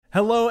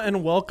Hello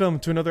and welcome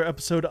to another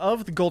episode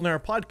of the Golden Hour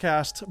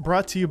Podcast,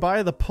 brought to you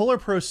by the Polar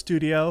Pro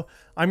Studio.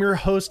 I'm your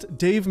host,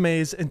 Dave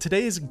Mays, and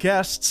today's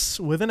guests,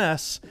 with an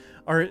S,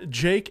 are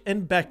Jake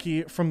and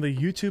Becky from the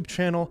YouTube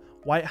channel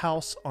White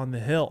House on the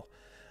Hill.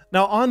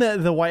 Now, on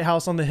the White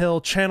House on the Hill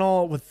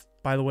channel, with,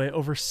 by the way,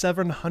 over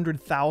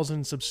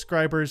 700,000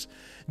 subscribers,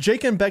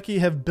 Jake and Becky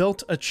have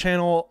built a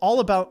channel all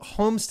about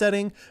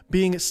homesteading,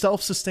 being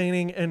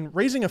self-sustaining, and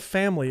raising a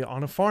family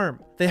on a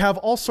farm. They have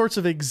all sorts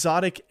of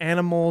exotic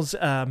animals,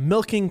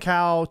 milking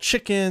cow,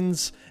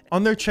 chickens.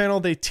 On their channel,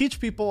 they teach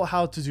people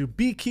how to do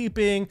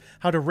beekeeping,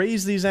 how to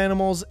raise these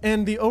animals,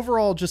 and the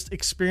overall just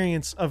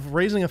experience of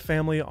raising a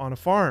family on a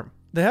farm.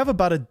 They have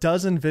about a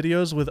dozen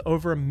videos with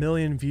over 1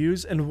 million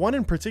views, and one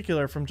in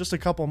particular from just a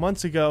couple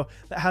months ago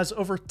that has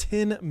over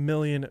 10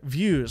 million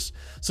views.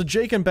 So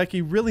Jake and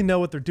Becky really know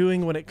what they're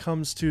doing when it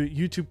comes to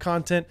YouTube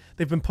content.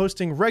 They've been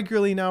posting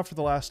regularly now for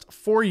the last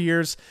 4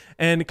 years,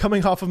 and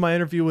coming off of my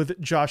interview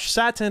with Josh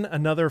Satin,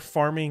 another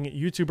farming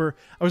YouTuber,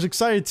 I was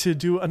excited to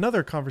do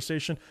another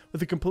conversation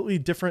with a completely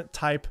different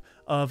type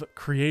of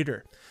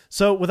creator.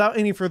 So without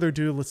any further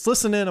ado, let's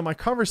listen in on my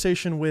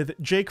conversation with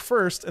Jake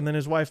first, and then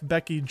his wife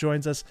Becky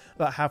joins us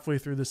about halfway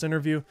through this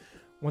interview.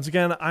 Once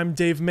again, I'm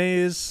Dave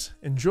Mays.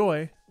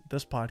 Enjoy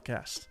this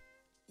podcast.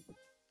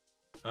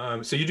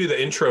 So you do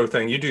the intro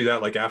thing. You do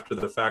that like after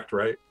the fact,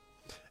 right?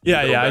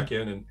 Yeah.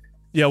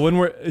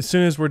 Yeah. As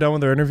soon as we're done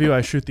with our interview,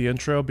 I shoot the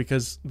intro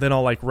because then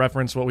I'll like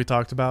reference what we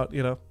talked about,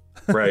 you know?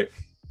 Right.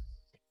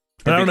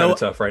 I don't know. Kind of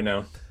tough right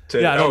now.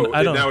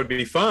 Now would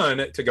be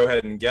fun to go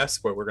ahead and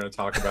guess what we're going to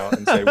talk about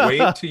and say,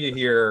 wait till you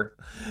hear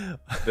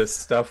this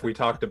stuff we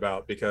talked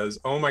about, because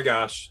oh my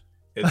gosh,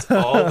 it's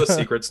all the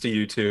secrets to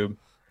YouTube.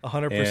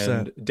 100%.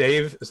 And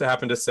Dave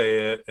happened to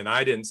say it, and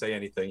I didn't say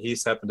anything.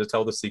 He's happened to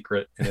tell the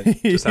secret, and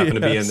it just happened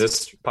to be in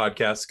this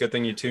podcast. Good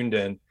thing you tuned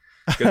in.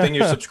 Good thing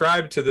you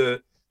subscribed to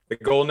the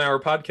Golden Hour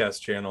Podcast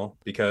channel,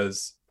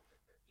 because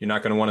you're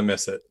not going to want to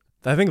miss it.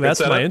 I think that's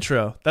my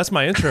intro. That's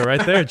my intro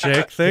right there,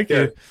 Jake. Thank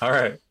you. All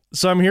right.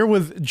 So I'm here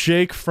with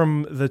Jake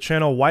from the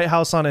channel White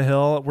House on a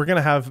Hill. We're going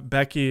to have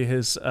Becky,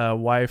 his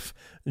wife,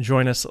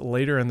 join us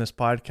later in this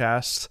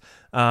podcast.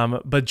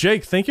 But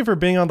Jake, thank you for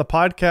being on the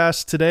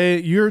podcast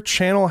today. Your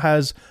channel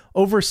has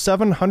over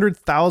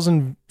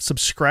 700,000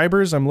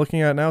 subscribers. I'm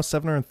looking at now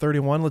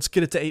 731. Let's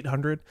get it to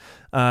 800.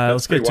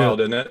 That's pretty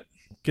wild, isn't it?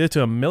 Get it to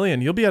 1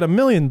 million. You'll be at 1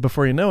 million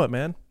before you know it,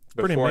 man. It's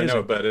pretty amazing. Before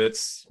I know, but it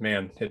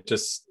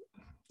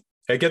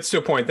gets to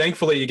a point.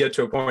 Thankfully, you get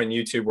to a point in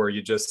YouTube where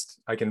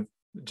I can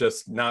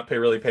just not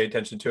really pay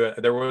attention to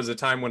it. There was a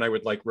time when I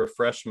would like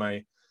refresh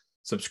my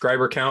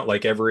subscriber count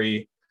like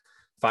every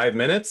 5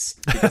 minutes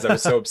because I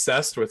was so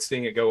obsessed with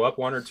seeing it go up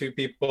 1 or 2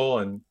 people.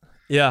 And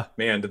yeah,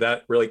 man,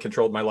 that really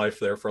controlled my life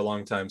there for a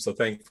long time. So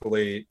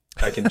thankfully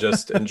I can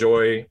just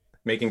enjoy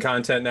making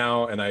content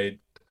now. And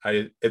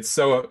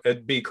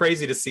it'd be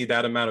crazy to see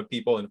that amount of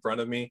people in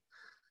front of me.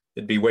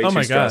 It'd be way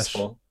too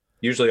stressful. Gosh.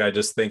 Usually I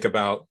just think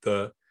about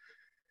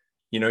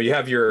you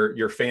have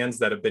your fans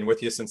that have been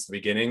with you since the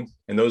beginning.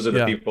 And those are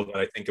the people that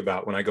I think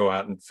about when I go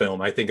out and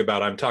film. I think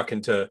about, I'm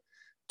talking to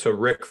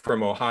Rick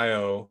from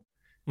Ohio,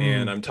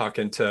 and I'm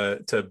talking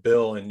to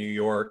Bill in New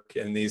York,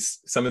 and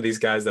some of these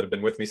guys that have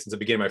been with me since the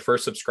beginning. My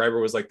first subscriber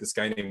was like this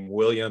guy named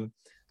William.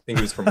 I think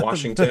he was from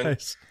Washington.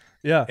 Nice.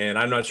 Yeah. And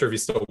I'm not sure if he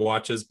still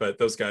watches, but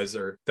that's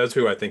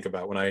who I think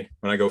about when I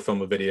go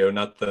film a video,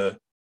 not the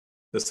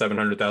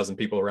 700,000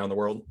 people around the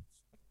world.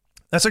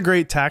 That's a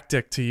great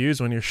tactic to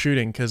use when you're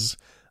shooting, because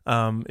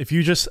if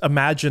you just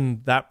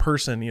imagine that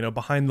person,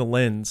 behind the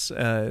lens,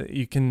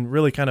 you can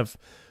really kind of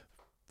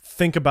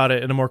think about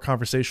it in a more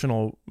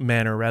conversational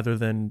manner rather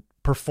than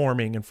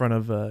performing in front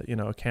of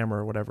a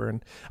camera or whatever.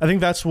 And I think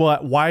that's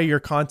why your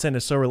content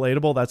is so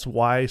relatable. That's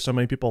why so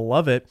many people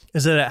love it,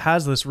 is that it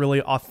has this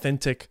really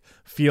authentic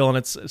feel. And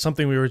it's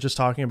something we were just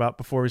talking about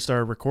before we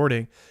started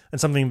recording, and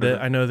something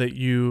that I know that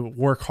you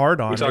work hard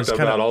on. We talked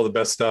about all the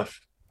best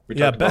stuff. We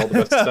talked about all the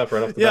best stuff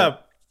right off the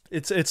bat.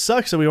 It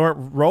sucks that we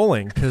weren't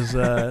rolling, because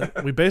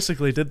we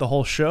basically did the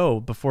whole show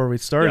before we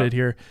started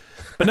here.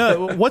 But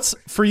no, what's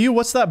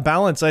that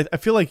balance? I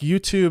feel like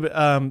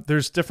YouTube,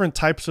 there's different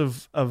types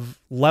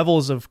of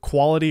levels of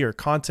quality or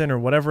content or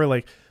whatever.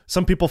 Like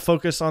some people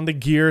focus on the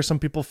gear, some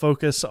people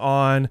focus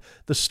on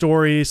the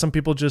story, some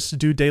people just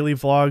do daily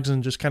vlogs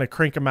and just kind of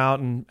crank them out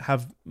and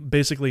have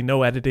basically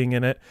no editing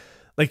in it.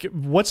 Like,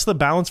 what's the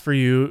balance for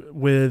you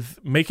with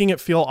making it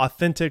feel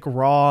authentic,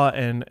 raw,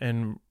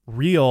 and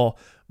real,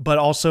 but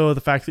also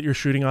the fact that you're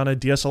shooting on a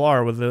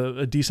DSLR with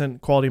a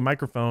decent quality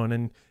microphone,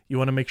 and you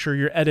want to make sure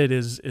your edit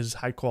is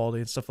high quality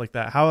and stuff like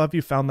that? How have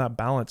you found that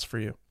balance for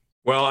you?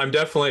 Well,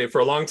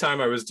 for a long time,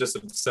 I was just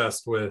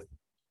obsessed with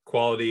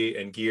quality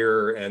and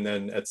gear. And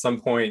then at some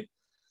point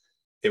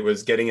it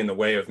was getting in the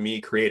way of me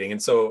creating.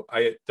 And so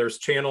there's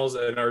channels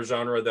in our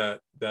genre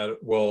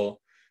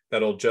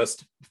that'll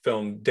just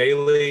film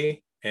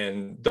daily,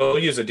 and they'll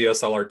use a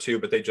DSLR too,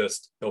 but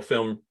they'll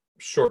film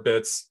short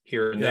bits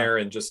here and there,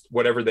 and just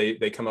whatever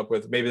they come up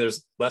with. Maybe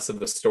there's less of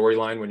the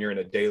storyline when you're in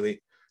a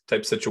daily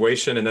type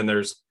situation. And then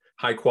there's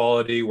high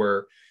quality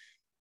where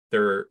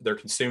they're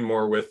consumed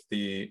more with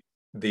the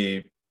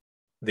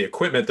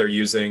equipment they're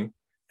using,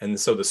 and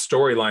so the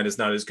storyline is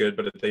not as good,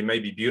 but they may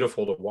be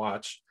beautiful to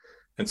watch.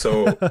 And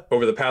so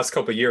over the past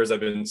couple of years, I've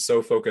been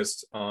so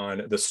focused on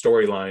the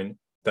storyline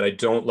that I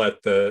don't let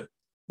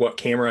what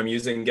camera I'm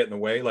using get in the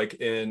way. Like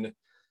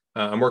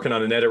I'm working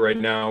on an edit right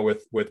now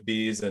with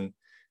bees, and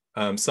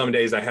some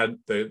days I had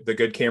the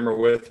good camera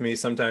with me.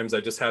 Sometimes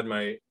I just had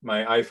my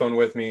iPhone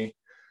with me.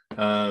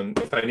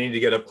 If I need to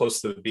get up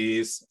close to the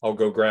bees, I'll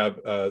go grab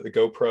the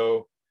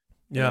GoPro.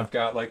 Yeah, I've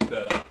got like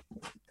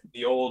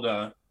the old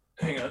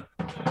hang on,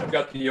 I've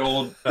got the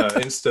old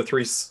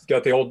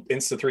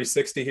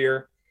Insta360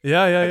 here.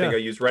 I think I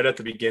used right at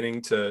the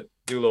beginning to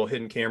do a little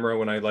hidden camera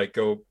when I like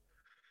go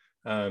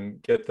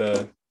get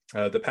the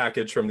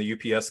package from the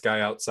UPS guy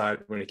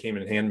outside when he came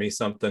and hand me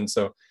something.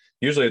 So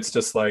usually it's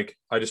just like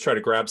I just try to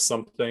grab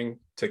something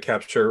to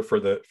capture for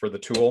the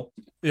tool.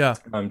 Yeah.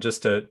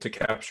 Just to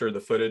capture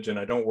the footage, and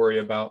I don't worry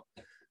about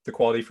the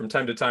quality. From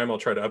time to time I'll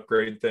try to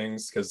upgrade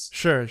things because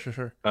sure.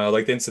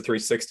 Like the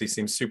Insta360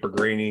 seems super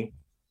grainy.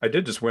 I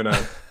did just win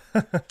an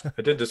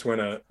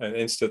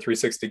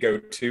Insta360 Go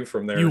 2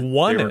 from there. You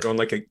won they it. Were going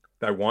like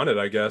I won it,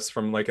 I guess,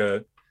 from like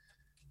a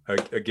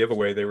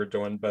giveaway they were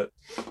doing. But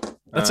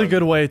that's a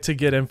good way to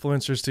get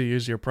influencers to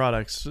use your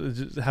products.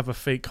 Just have a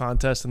fake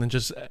contest and then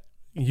just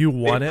you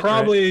won it.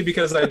 Probably right?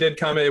 Because I did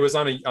comment. It was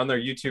on their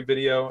YouTube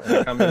video, and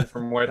I commented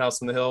from White House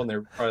on the Hill, and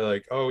they're probably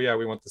like, "Oh yeah,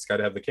 we want this guy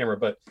to have the camera."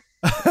 But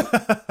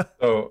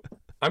so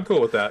I'm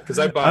cool with that because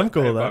I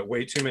bought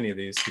way too many of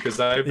these because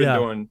I've been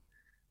doing.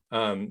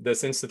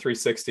 This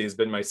Insta360 has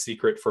been my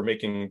secret for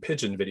making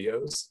pigeon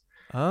videos.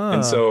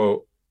 And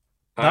so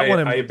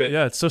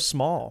it's so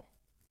small.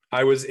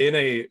 I was in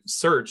a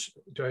search.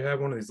 Do I have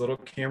one of these little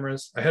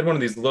cameras? I had one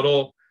of these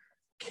little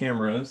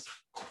cameras.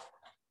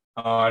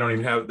 I don't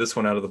even have this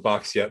one out of the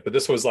box yet, but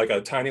this was like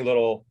a tiny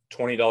little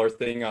 $20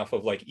 thing off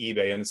of like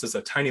eBay. And it's just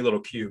a tiny little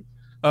cube.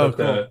 Oh,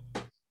 cool.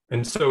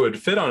 And so it would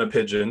fit on a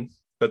pigeon,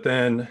 but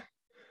then,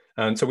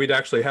 and so we'd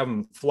actually have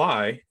them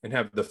fly and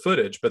have the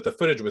footage, but the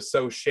footage was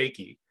so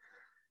shaky.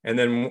 And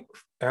then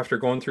after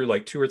going through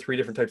like 2 or 3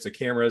 different types of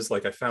cameras,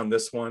 like I found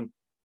this one.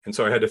 And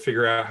so I had to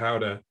figure out how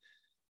to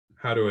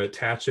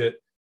attach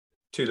it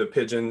to the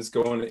pigeons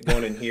going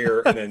in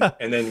here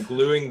and then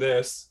gluing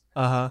this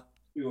to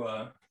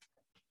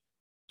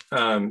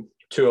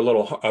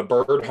a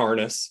bird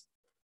harness,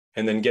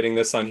 and then getting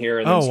this on here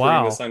and then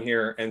screwing this on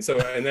here. And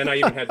then I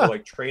even had to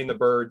like train the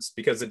birds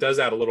because it does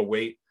add a little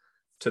weight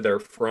to their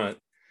front.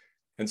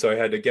 And so I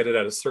had to get it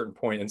at a certain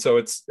point. And so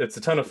it's a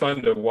ton of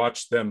fun to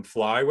watch them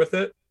fly with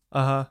it.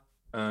 I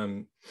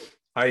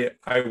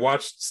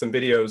watched some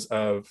videos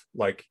of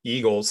like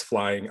eagles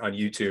flying on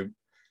YouTube,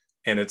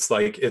 and it's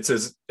like it's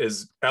as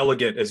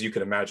elegant as you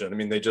can imagine. I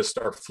mean, they just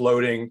are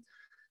floating,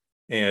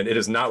 and it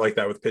is not like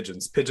that with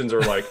pigeons. Pigeons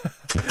are like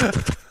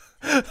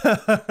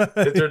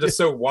they're just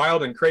so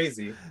wild and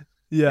crazy.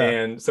 Yeah.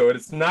 And so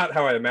it's not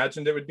how I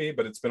imagined it would be,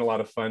 but it's been a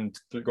lot of fun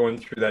going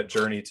through that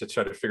journey to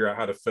try to figure out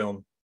how to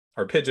film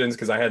our pigeons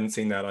because I hadn't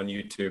seen that on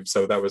YouTube.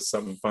 So that was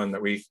something fun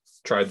that we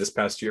tried this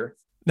past year.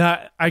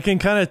 Now, I can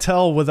kind of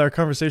tell with our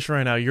conversation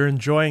right now, you're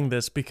enjoying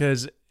this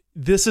because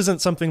this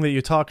isn't something that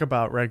you talk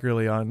about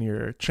regularly on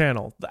your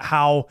channel,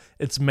 how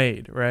it's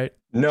made, right?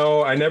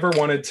 No, I never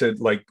wanted to,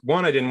 like,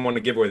 I didn't want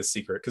to give away the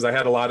secret because I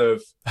had a lot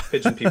of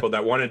pigeon people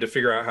that wanted to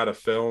figure out how to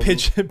film.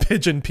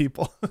 Pigeon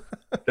people.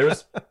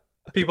 There's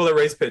people that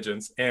raise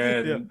pigeons,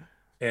 and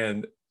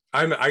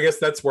I guess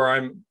that's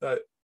where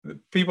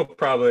people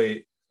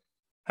probably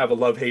have a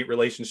love-hate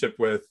relationship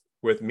with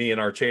me and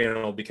our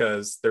channel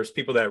because there's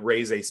people that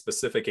raise a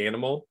specific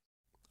animal.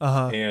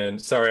 And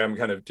sorry, I'm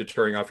kind of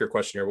deterring off your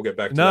question here. We'll get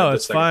back to that. No,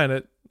 it's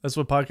fine. That's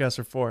what podcasts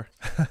are for.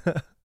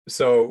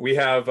 So we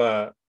have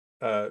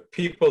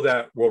people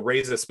that will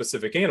raise a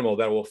specific animal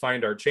that will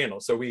find our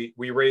channel. So we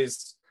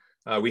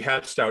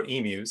hatched out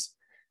emus,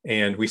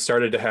 and we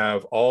started to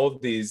have all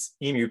of these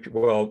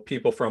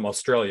people from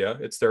Australia.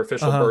 It's their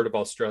official bird of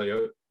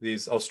Australia.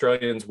 These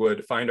Australians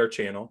would find our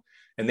channel,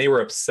 and they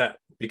were upset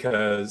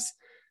because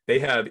they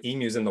have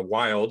emus in the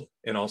wild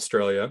in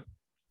Australia,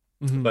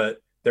 but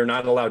they're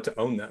not allowed to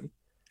own them.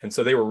 And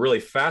so they were really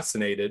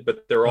fascinated,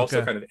 but they're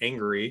also kind of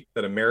angry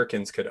that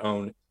Americans could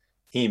own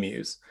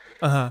emus.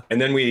 And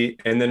then we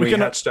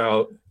hatched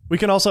out. We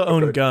can also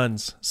own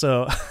guns.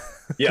 So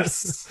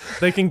yes,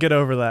 they can get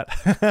over that.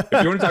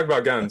 If you want to talk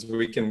about guns,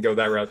 we can go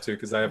that route too,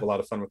 because I have a lot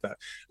of fun with that.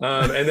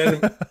 And then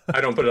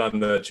I don't put it on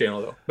the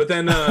channel though. But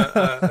then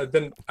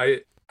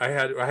I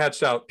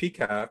hatched out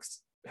peacocks,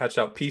 hatched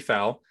out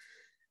peafowl.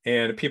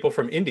 And people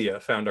from India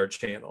found our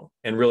channel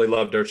and really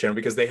loved our channel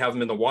because they have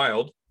them in the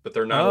wild, but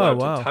they're not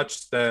allowed to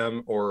touch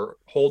them or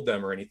hold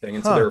them or anything.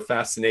 And so they were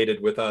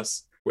fascinated with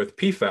us with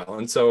peafowl.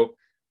 And so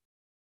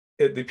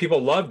the people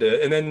loved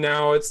it. And then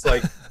now it's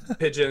like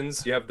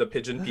pigeons. You have the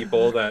pigeon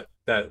people that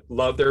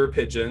love their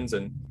pigeons,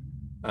 and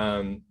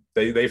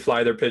they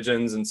fly their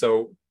pigeons. And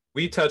so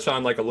we touch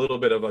on like a little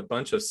bit of a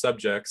bunch of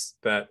subjects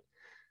that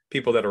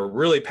people that are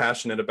really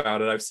passionate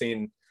about it. I've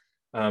seen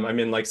I'm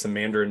in like some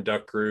Mandarin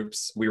duck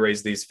groups. We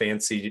raise these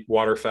fancy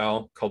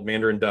waterfowl called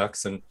Mandarin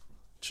ducks, and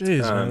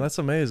Jeez, man, Um, that's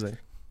amazing.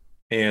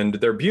 and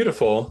they're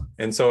beautiful.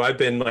 And so I've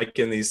been like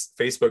in these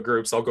Facebook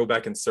groups, I'll go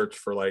back and search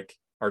for like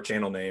our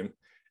channel name,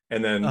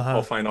 and then I'll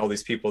Uh-huh. find all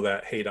these people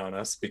that hate on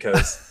us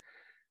because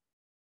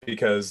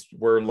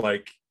we're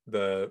like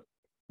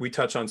we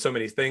touch on so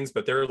many things,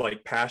 but they're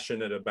like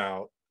passionate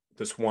about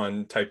this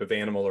one type of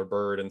animal or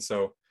bird. And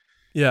so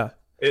Yeah.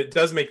 it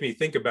does make me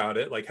think about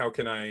it, like how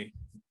can I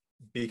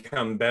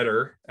become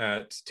better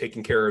at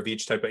taking care of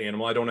each type of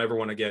animal. I don't ever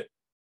want to get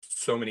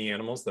so many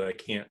animals that I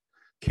can't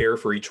care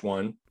for each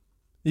one.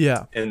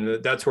 Yeah.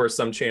 And that's where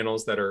some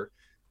channels that are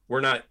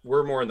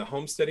we're more in the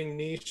homesteading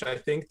niche, I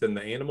think, than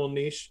the animal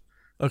niche,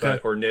 Okay.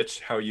 but or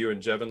niche, how you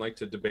and Jevin like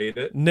to debate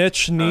it.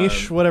 Niche, um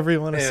whatever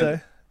you want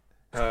to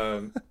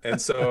and say.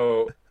 and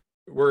so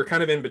we're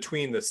kind of in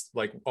between this,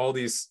 like all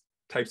these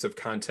types of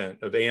content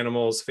of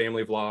animals,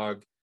 family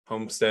vlog,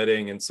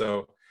 homesteading. And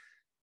so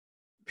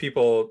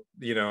people,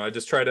 I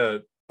just try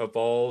to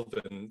evolve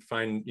and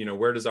find,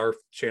 where does our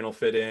channel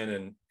fit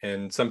in,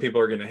 and some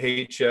people are going to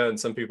hate you and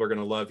some people are going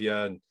to love you.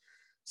 And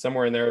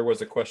somewhere in there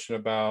was a question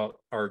about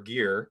our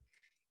gear,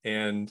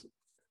 and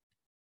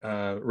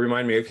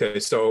remind me, okay,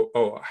 so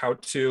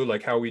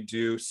how we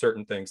do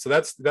certain things. So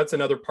that's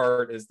another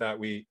part, is that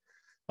we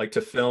like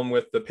to film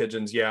with the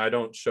pigeons. Yeah, I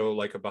don't show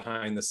like a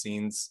behind the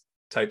scenes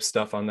type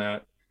stuff on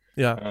that.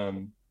 Yeah.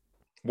 um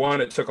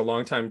One, it took a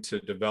long time to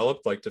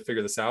develop, like to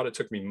figure this out. It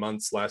took me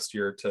months last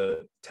year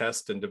to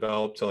test and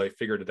develop till I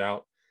figured it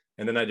out.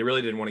 And then I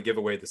really didn't want to give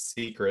away the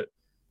secret.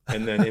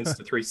 And then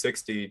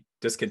Insta360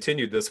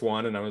 discontinued this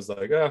one. And I was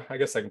like, oh, I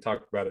guess I can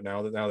talk about it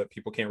now that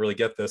people can't really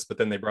get this. But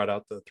then they brought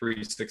out the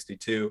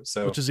 362. Which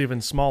So is even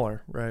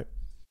smaller, right?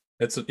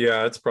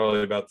 it's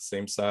probably about the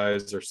same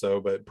size or so,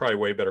 but probably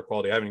way better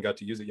quality. I haven't got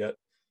to use it yet.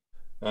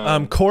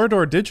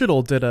 Corridor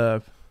Digital did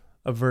a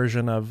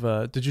version of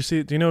did you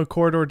see, do you know what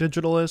Corridor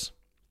Digital is?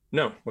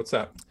 No, what's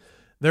that?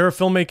 They're a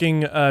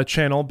filmmaking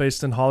channel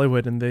based in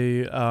Hollywood, and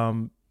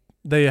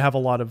they have a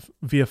lot of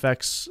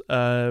VFX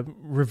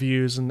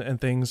reviews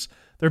and things.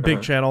 They're a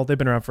big channel. They've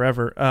been around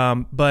forever.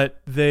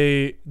 But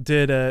they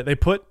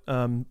put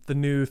the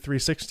new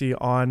 360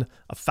 on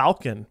a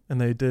Falcon,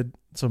 and they did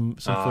some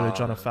footage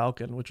on a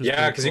Falcon, which was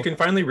because cool. you can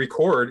finally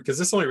record, because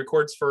this only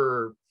records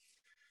for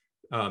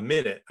a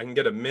minute. I can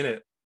get a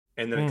minute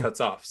and then it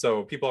cuts off.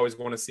 So people always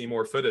want to see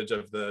more footage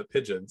of the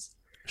pigeons.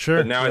 Sure.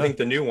 But now I think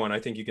the new one, I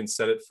think you can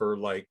set it for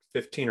like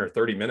 15 or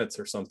 30 minutes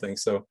or something.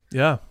 So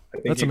yeah, I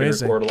think that's you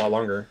amazing. can record a lot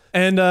longer.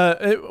 And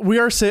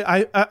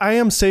I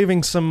am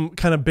saving some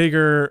kind of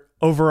bigger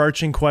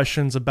overarching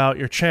questions about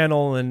your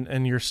channel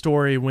and your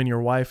story when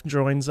your wife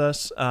joins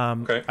us.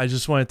 Okay. I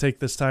just want to take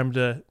this time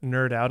to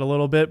nerd out a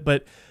little bit,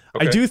 but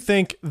Okay. I do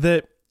think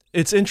that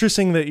it's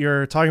interesting that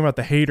you're talking about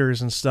the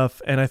haters and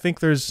stuff. And I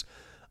think there's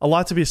a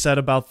lot to be said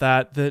about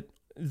that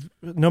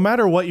no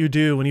matter what you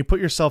do, when you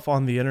put yourself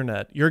on the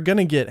internet, you're going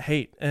to get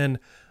hate. And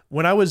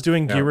when I was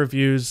doing gear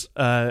reviews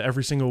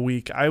every single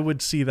week, I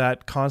would see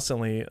that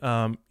constantly.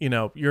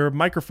 Your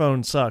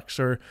microphone sucks,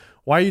 or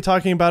why are you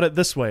talking about it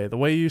this way? The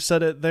way you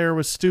said it there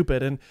was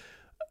stupid. And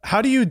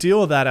how do you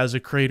deal with that as a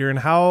creator? And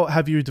how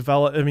have you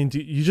developed? I mean,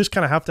 you just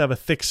kind of have to have a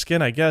thick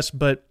skin, I guess,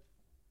 but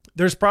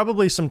there's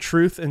probably some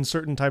truth in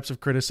certain types of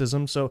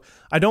criticism. So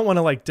I don't want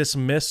to like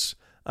dismiss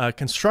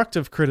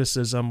constructive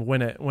criticism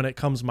when it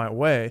comes my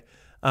way.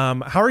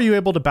 How are you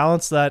able to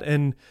balance that?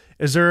 And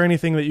is there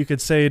anything that you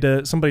could say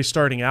to somebody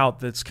starting out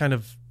that's kind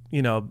of,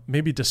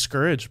 maybe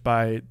discouraged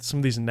by some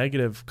of these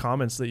negative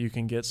comments that you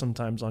can get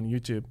sometimes on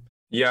YouTube?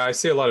 Yeah, I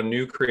see a lot of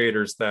new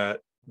creators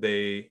that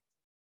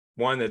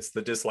it's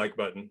the dislike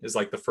button is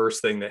like the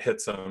first thing that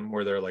hits them,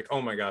 where they're like,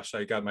 oh my gosh,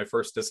 I got my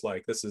first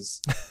dislike. This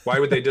is, why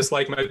would they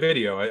dislike my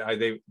video?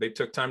 They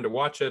took time to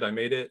watch it. I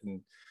made it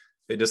and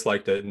they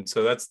disliked it. And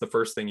so that's the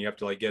first thing you have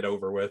to like get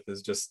over with,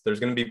 is just, there's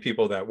going to be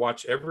people that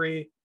watch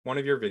every one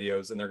of your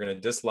videos and they're going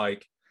to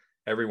dislike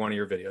every one of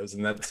your videos.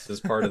 And that's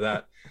just part of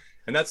that.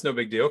 And that's no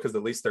big deal, because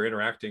at least they're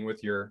interacting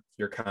with your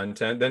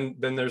content.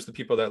 Then there's the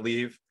people that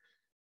leave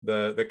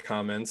the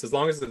comments, as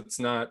long as it's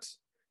not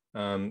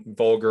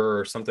vulgar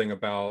or something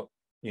about,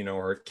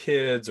 our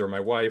kids or my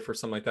wife or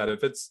something like that.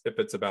 If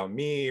it's about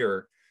me,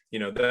 or,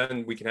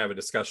 then we can have a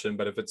discussion.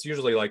 But if it's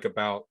usually like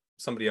about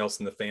somebody else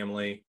in the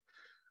family,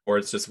 or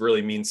it's just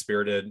really mean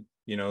spirited,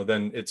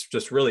 then it's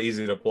just really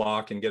easy to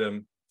block and get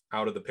them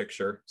out of the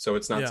picture. So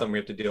it's not something we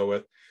have to deal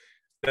with.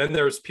 Then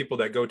there's people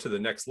that go to the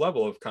next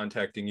level of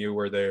contacting you,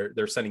 where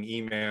they're sending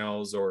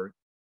emails or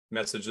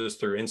messages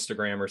through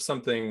Instagram or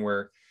something,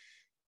 where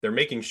they're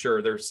making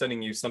sure they're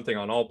sending you something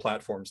on all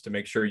platforms to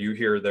make sure you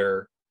hear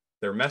their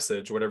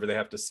message, whatever they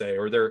have to say.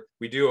 Or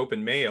we do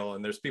open mail,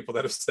 and there's people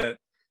that have sent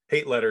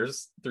hate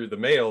letters through the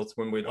mail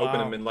when we'd open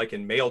them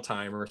in mail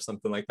time or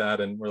something like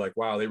that. And we're like,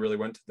 wow, they really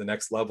went to the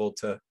next level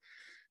to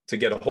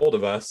get a hold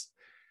of us.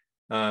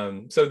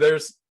 So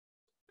there's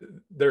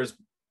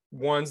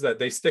ones that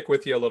they stick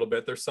with you a little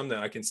bit. There's some that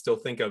I can still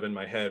think of in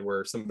my head,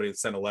 where somebody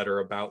sent a letter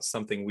about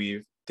something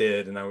we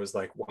did, and I was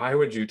like, why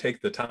would you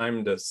take the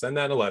time to send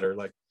that a letter?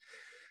 Like,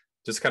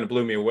 just kind of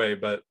blew me away.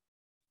 But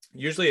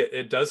usually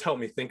it does help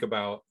me think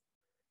about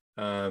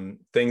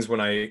things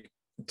when I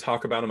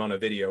talk about them on a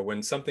video.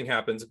 When something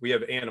happens, we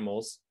have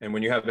animals, and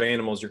when you have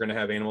animals, you're going to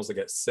have animals that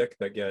get sick,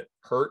 that get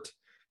hurt,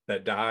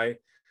 that die.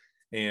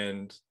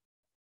 And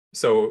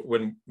so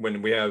when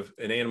we have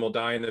an animal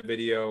die in the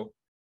video,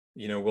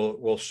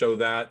 we'll show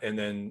that, and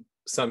then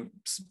some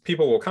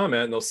people will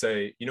comment and they'll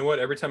say, you know what,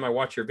 every time I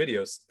watch your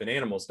videos, an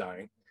animal's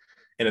dying.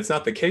 And it's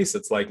not the case.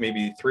 It's like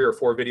maybe 3 or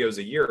 4 videos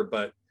a year,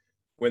 but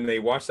when they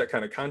watch that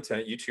kind of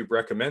content, YouTube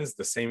recommends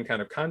the same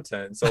kind of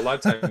content. And so a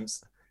lot of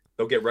times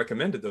they'll get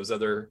recommended those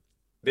other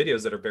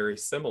videos that are very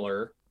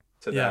similar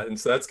to that. And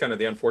so that's kind of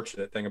the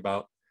unfortunate thing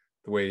about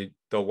the way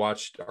they'll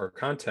watch our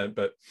content.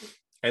 But,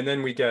 and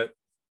then we get,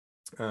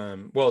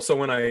 so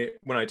when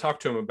I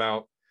talk to them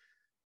about,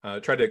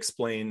 try to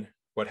explain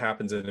what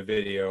happens in a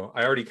video,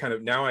 I already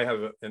now I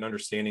have an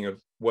understanding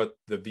of what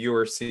the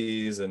viewer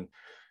sees and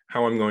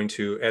how I'm going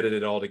to edit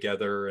it all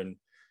together.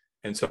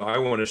 And so I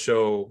want to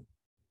show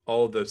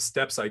all the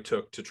steps I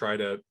took to try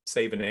to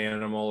save an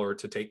animal or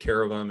to take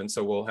care of them. And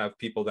so we'll have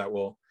people that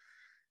will,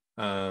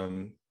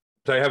 so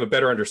I have a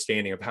better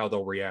understanding of how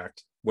they'll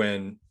react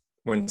when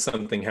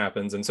something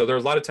happens. And so there are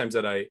a lot of times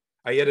that I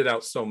edit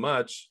out so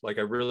much, like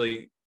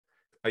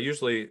I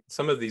usually,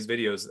 some of these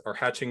videos are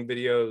hatching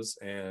videos,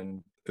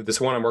 and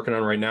this one I'm working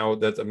on right now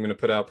that I'm going to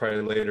put out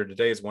probably later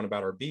today is one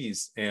about our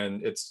bees.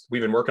 And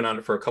we've been working on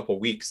it for a couple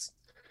weeks.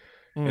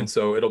 And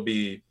so it'll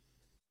be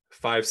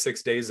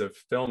 5-6 days of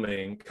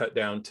filming cut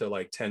down to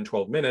like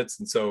 10-12 minutes.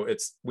 And so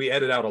we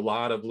edit out a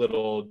lot of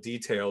little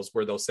details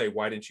where they'll say,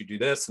 why didn't you do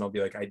this? And I'll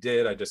be like, I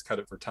just cut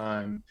it for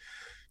time.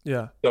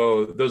 Yeah.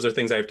 So those are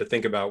things I have to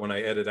think about when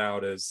I edit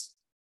out, is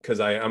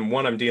because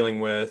I'm dealing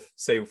with,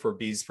 say for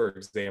bees, for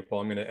example,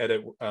 I'm going to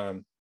edit,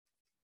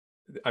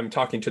 I'm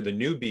talking to the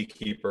new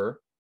beekeeper,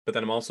 but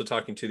then I'm also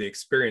talking to the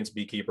experienced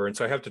beekeeper. And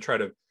so I have to try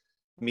to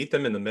meet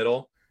them in the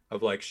middle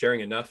of like sharing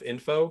enough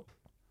info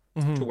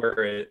to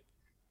where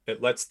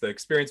it lets the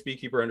experienced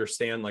beekeeper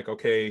understand, like,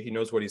 okay, he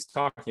knows what he's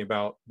talking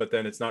about, but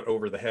then it's not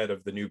over the head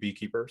of the new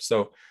beekeeper.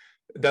 So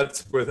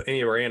that's with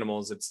any of our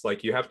animals. It's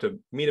like, you have to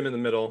meet them in the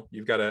middle.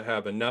 You've got to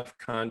have enough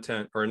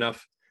content or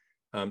enough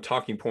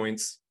talking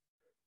points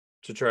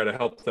to try to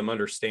help them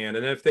understand.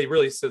 And if they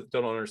really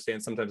don't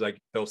understand, sometimes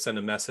they'll send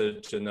a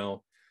message, and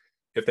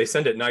if they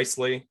send it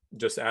nicely,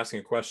 just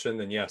asking a question,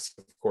 then yes,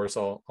 of course,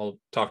 I'll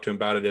talk to them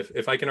about it.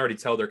 If I can already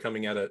tell they're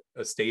coming at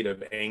a state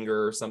of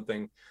anger or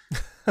something,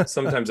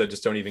 sometimes I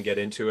just don't even get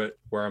into it,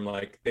 where I'm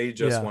like, they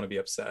just want to be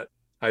upset.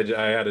 I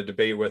had a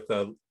debate with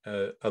a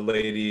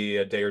lady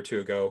a day or two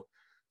ago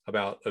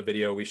about a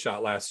video we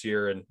shot last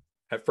year. And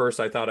at first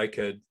I thought I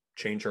could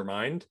change her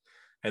mind.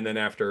 And then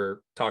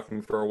after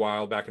talking for a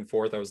while back and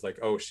forth, I was like,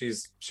 oh,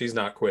 she's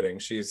not quitting.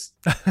 She's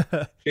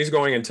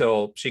going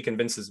until she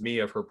convinces me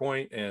of her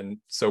point. And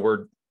so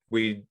we're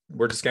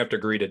just gonna have to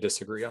agree to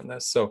disagree on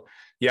this. So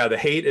yeah, the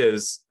hate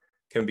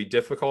can be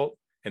difficult,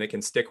 and it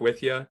can stick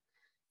with you.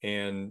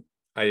 And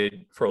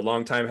I, for a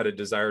long time, had a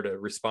desire to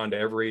respond to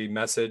every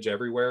message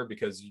everywhere,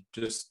 because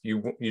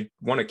you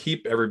want to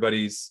keep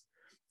everybody's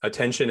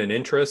attention and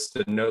interest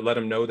and let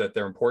them know that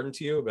they're important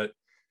to you. But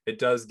it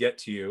does get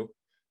to you,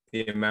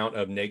 the amount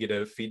of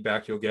negative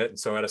feedback you'll get. And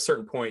so at a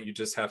certain point, you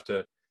just have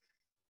to,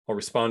 I'll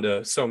respond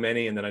to so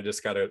many, and then I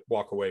just got to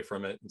walk away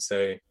from it and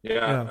say,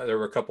 there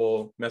were a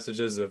couple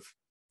messages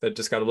that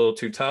just got a little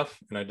too tough,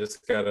 and I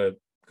just got to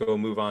go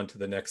move on to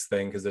the next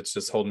thing, because it's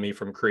just holding me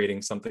from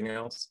creating something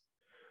else.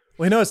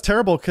 Well, it's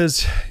terrible,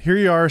 because here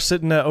you are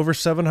sitting at over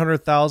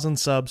 700,000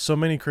 subs. So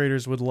many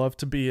creators would love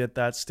to be at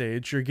that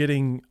stage. You're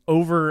getting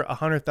over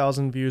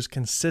 100,000 views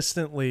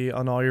consistently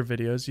on all your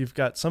videos. You've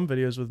got some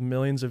videos with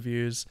millions of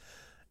views,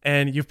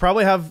 and you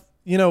probably have,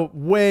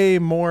 way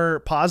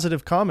more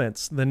positive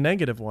comments than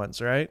negative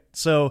ones, right?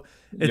 So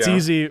it's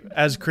easy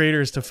as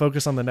creators to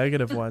focus on the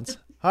negative ones.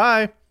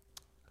 Hi.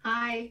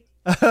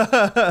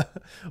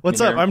 What's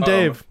up? I'm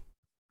Dave.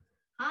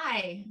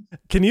 Hi.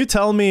 Can you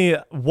tell me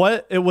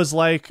what it was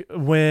like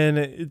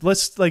when,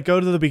 let's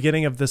go to the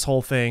beginning of this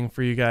whole thing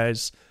for you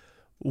guys.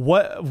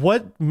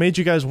 What made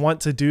you guys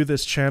want to do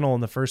this channel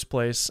in the first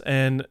place?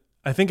 And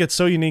I think it's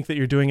so unique that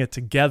you're doing it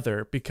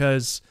together,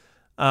 because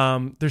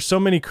there's so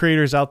many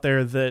creators out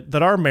there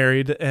that are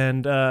married,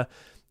 and at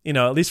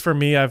least for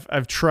me,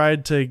 I've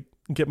tried to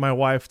get my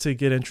wife to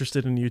get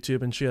interested in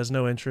YouTube, and she has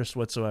no interest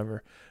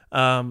whatsoever.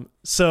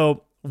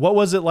 So what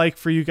was it like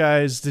for you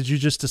guys? Did you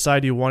just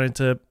decide you wanted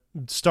to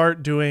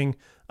start doing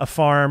a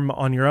farm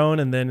on your own,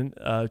 and then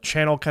a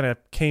channel kind of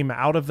came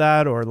out of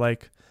that? Or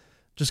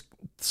just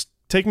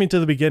take me to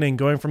the beginning,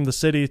 going from the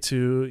city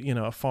to,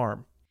 a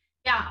farm.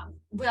 Yeah.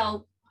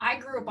 Well, I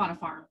grew up on a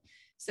farm.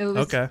 So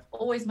it was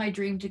always my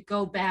dream to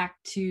go back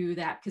to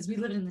that, because we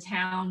lived in the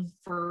town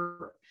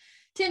for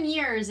 10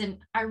 years, and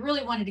I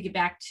really wanted to get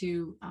back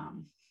to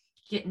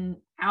getting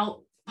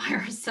out by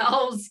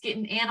ourselves,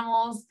 getting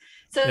animals.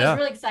 So I was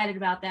really excited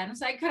about that. And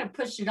so I kind of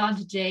pushed it on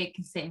to Jake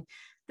and saying,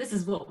 this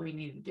is what we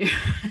need to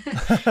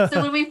do.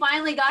 So when we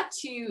finally got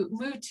to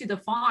move to the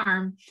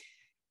farm,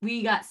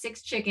 we got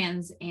 6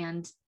 chickens,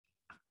 and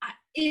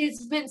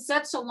it's been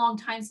such a long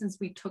time since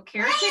we took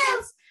care of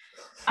chickens.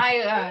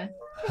 Hi.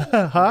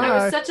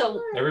 I was such a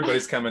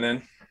Everybody's coming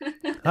in.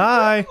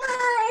 Hi.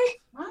 Hi.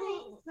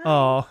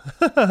 Oh,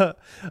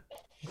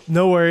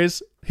 no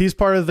worries. He's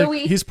part of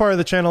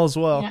the channel as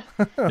well.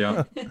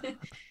 Yeah.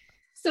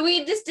 So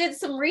we just did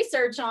some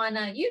research on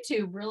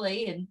YouTube,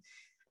 really,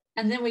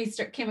 and then we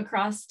came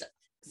across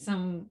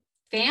some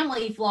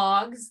family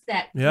vlogs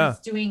that was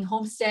doing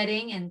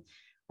homesteading, and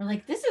we're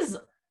like, this is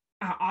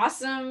an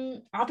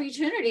awesome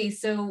opportunity.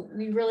 So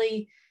we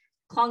really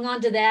clung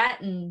on to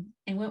that and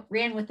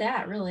ran with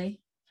that, really.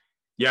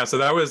 Yeah, so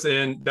that was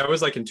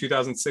like in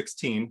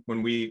 2016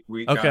 when we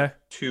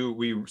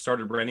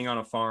started renting on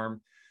a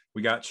farm.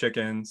 We got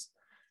chickens,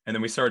 and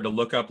then we started to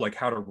look up like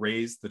how to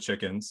raise the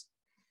chickens.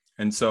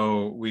 And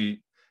so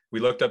we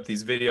looked up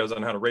these videos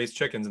on how to raise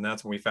chickens, and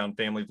that's when we found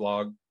family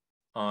vlog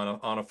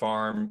on a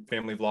farm,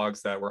 family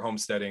vlogs that were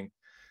homesteading.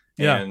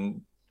 Yeah.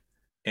 And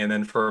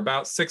then for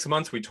about 6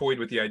 months, we toyed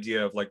with the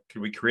idea of like,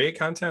 could we create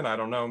content? I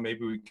don't know.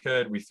 Maybe we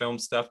could. We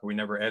filmed stuff, but we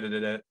never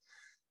edited it.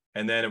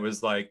 And then it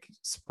was like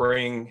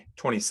spring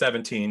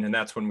 2017. And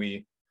that's when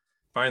we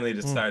finally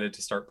decided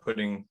to start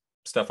putting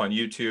stuff on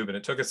YouTube. And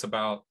it took us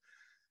about,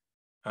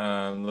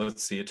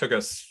 it took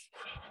us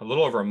a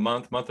little over a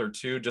month or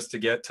two just to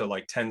get to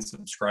like 10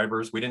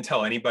 subscribers. We didn't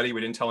tell anybody.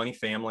 We didn't tell any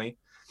family.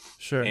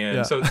 Sure.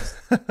 And so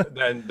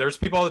then there's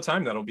people all the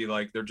time that'll be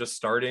like, they're just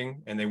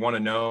starting and they want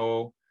to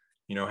know,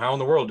 how in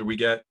the world do we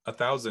get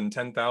 1,000,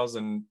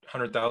 10,000,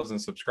 100,000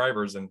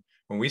 subscribers? And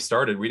when we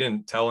started, we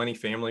didn't tell any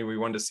family. We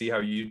wanted to see how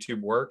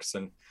YouTube works.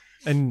 And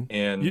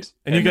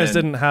you guys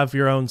didn't have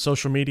your own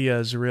social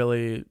medias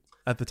really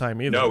at the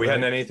time either. No, we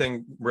hadn't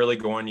anything really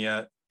going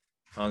yet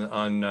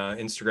on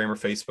Instagram or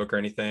Facebook or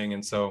anything.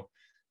 And so,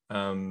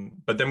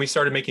 but then we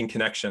started making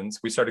connections.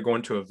 We started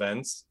going to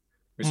events.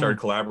 We started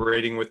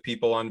collaborating with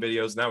people on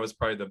videos. And that was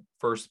probably the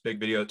first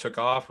big video that took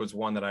off, was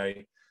one that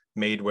I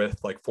made with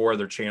like 4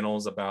 other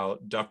channels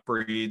about duck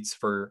breeds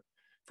for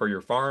your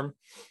farm.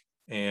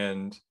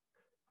 And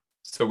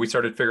so we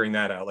started figuring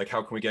that out. Like,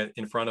 how can we get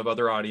in front of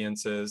other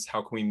audiences?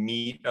 How can we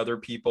meet other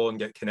people and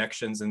get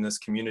connections in this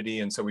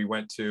community? And so we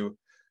went to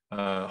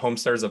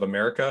Homesteaders of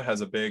America has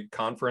a big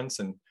conference,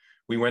 and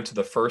we went to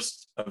the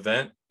first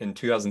event in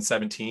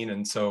 2017.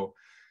 And so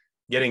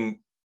getting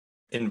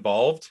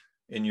involved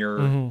in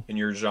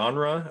your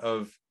genre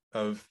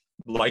of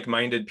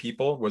like-minded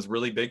people was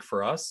really big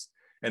for us.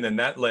 And then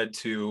that led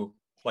to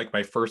like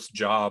my first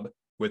job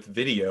with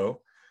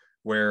video,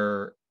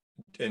 where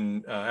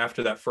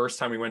after that first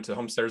time we went to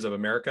Homesteaders of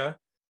America,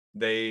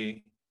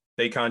 they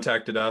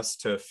contacted us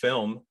to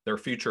film their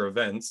future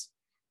events.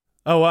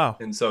 Oh, wow.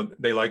 And so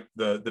they liked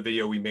the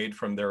video we made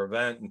from their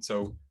event. And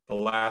so the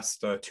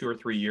last 2 or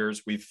 3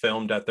 years we've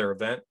filmed at their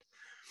event.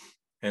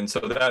 And so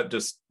that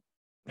just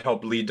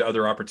helped lead to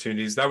other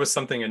opportunities. That was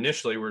something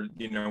initially we're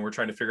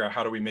trying to figure out,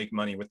 how do we make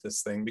money with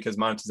this thing, because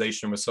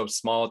monetization was so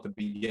small at the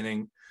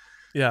beginning.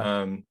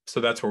 Yeah.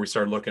 So that's where we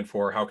started looking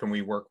for, how can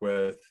we work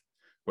with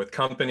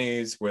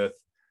companies, with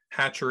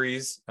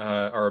hatcheries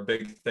are a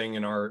big thing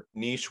in our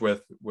niche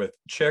with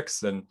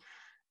chicks and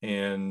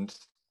then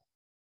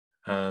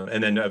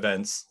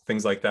events,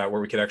 things like that, where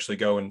we could actually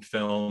go and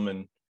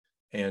film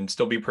and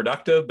still be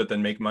productive, but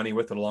then make money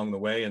with it along the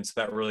way. And so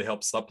that really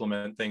helped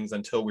supplement things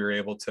until we were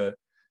able to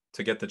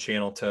get the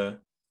channel to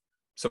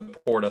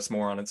support us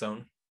more on its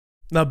own.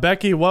 Now,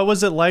 Becky, what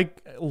was it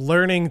like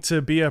learning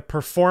to be a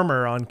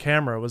performer on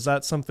camera? Was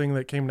that something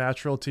that came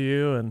natural to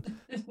you? And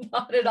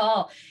not at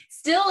all.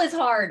 Still is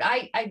hard.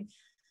 I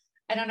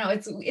don't know.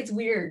 It's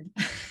weird.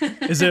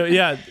 Is it?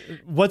 Yeah.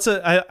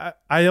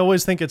 I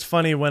always think it's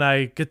funny when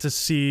I get to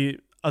see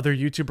other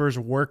YouTubers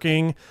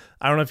working.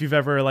 I don't know if you've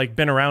ever like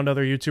been around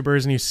other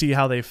YouTubers and you see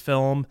how they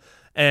film,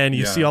 and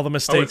you see all the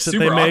mistakes that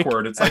they make.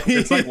 Awkward. It's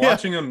like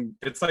watching them.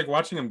 It's like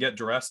watching them get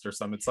dressed or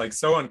something. It's like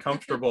so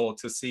uncomfortable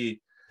to see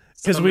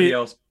somebody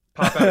else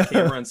pop out of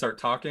camera and start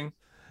talking.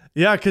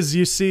 Yeah, because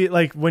you see,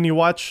 like when you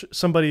watch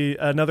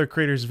another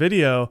creator's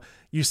video,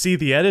 you see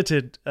the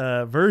edited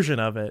version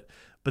of it.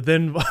 But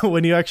then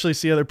when you actually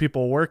see other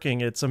people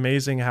working, it's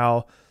amazing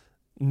how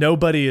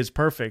nobody is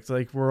perfect.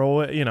 Like we're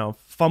all,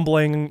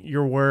 fumbling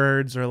your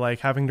words or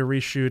like having to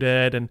reshoot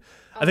it. And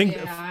I think,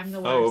 I'm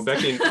the worst.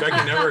 Becky,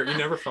 you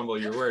never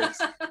fumble your words.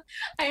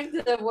 I'm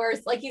the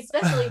worst. Like,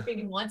 especially if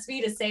he wants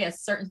me to say a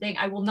certain thing,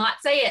 I will not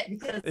say it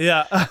because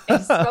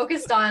it's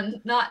focused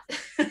on not.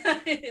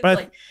 I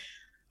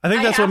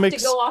think that's what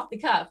makes to go off the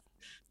cuff.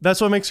 That's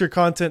what makes your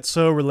content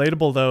so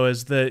relatable, though,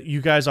 is that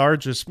you guys are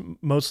just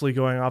mostly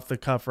going off the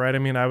cuff, right? I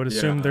mean, I would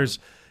assume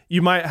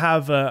you might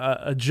have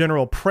a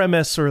general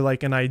premise or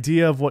like an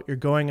idea of what you're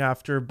going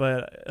after,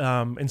 but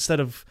instead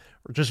of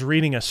just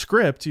reading a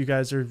script, you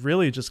guys are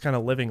really just kind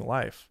of living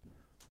life.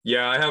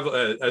 Yeah, I have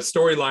a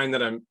storyline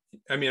that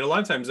a lot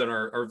of times in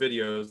our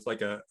videos,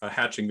 like a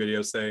hatching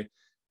video, say,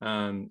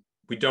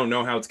 we don't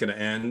know how it's going to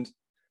end,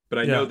 but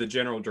I know the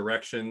general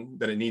direction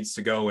that it needs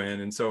to go in.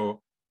 And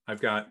so I've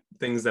got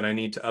things that I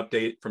need to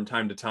update from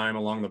time to time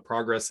along the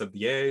progress of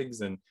the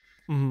eggs and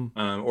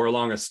or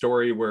along a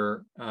story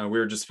where we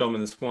were just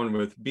filming this one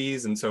with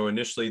bees. And so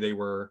initially they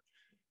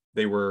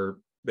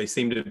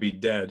seemed to be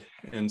dead.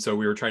 And so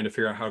we were trying to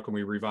figure out how can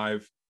we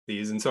revive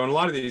these. And so in a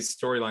lot of these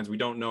storylines, we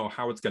don't know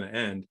how it's going to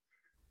end,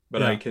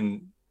 but Yeah. I can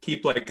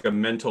keep like a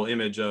mental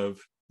image of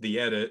the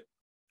edit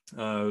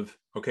of,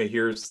 okay,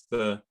 here's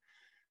the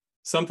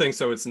something.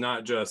 So it's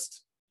not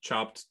just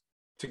chopped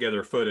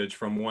together footage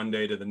from one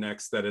day to the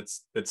next, that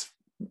it's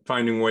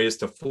finding ways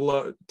to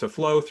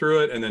flow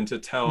through it, and then to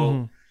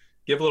tell,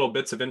 give little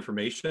bits of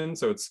information.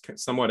 So it's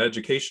somewhat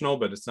educational,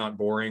 but it's not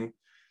boring.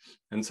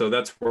 And so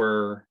that's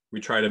where we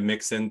try to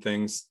mix in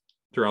things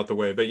throughout the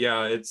way. But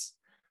yeah, it's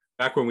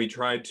back when we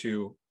tried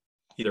to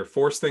either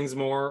force things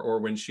more, or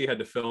when she had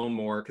to film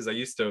more, because I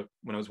used to,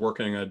 when I was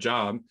working a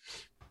job,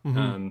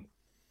 now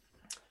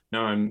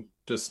I'm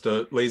just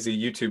a lazy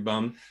YouTube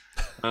bum.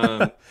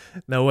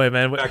 No way,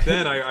 man. Back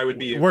then I would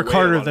be work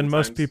harder than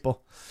most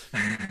people.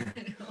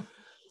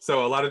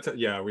 So a lot of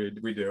yeah, we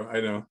do. I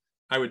know.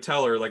 I would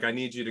tell her, like, I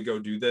need you to go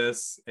do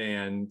this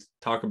and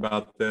talk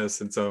about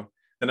this. And so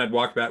then I'd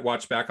watch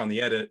back on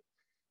the edit,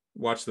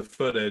 watch the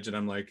footage, and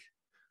I'm like,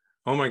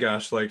 oh my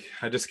gosh, like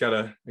I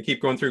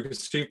keep going through,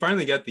 because she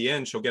finally get the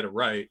end, she'll get it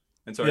right.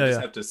 And so I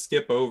just have to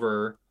skip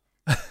over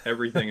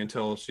everything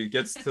until she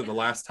gets to the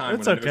last time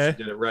when I know she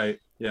did it right.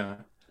 Yeah.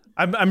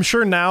 I'm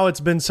sure now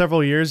it's been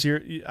several years.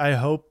 I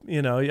hope,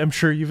 I'm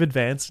sure you've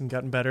advanced and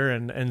gotten better,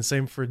 and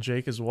same for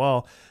Jake as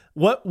well.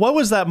 What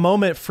was that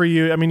moment for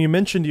you? I mean, you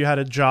mentioned you had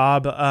a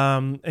job,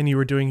 and you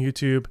were doing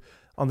YouTube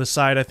on the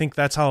side. I think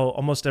that's how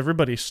almost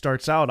everybody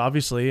starts out.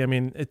 Obviously, I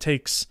mean, it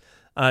takes,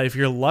 if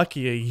you're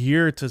lucky, a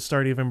year to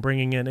start even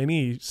bringing in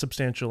any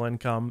substantial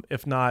income,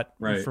 if not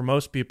for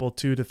most people,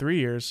 2 to 3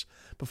 years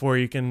before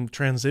you can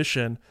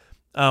transition.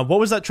 What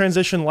was that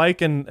transition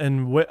like, and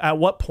at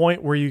what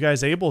point were you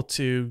guys able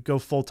to go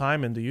full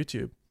time into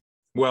YouTube?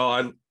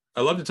 Well,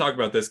 I love to talk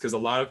about this, because a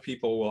lot of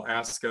people will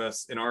ask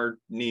us in our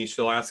niche,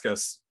 they'll ask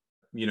us,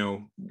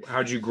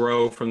 how'd you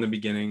grow from the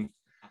beginning?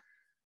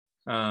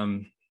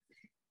 And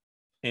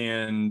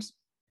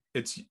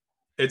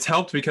it's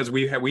helped because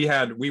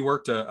we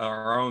worked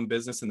our own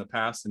business in the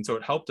past, and so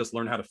it helped us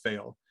learn how to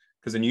fail,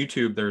 because in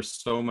YouTube there's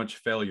so much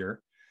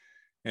failure.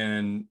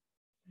 And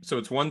so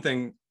it's one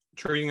thing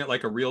treating it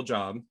like a real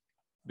job,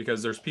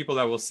 because there's people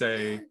that will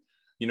say,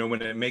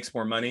 when it makes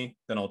more money,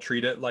 then I'll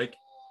treat it like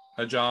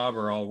a job,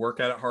 or I'll work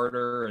at it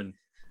harder. And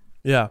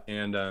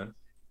I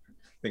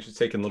think she's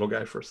taking little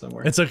guy for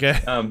somewhere. It's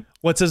okay.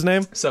 What's his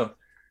name? So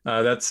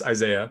that's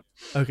Isaiah.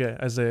 Okay,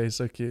 Isaiah, he's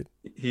so cute.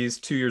 He's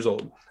 2 years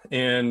old.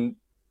 And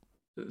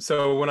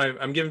so when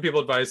I'm giving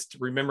people advice,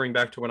 remembering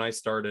back to when I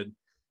started,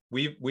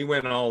 we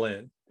went all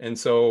in. And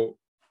so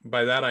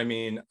by that I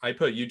mean I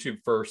put YouTube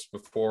first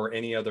before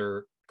any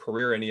other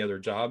career, any other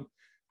job.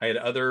 I had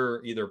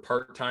other either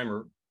part-time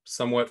or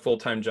somewhat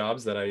full-time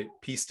jobs that I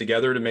pieced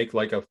together to make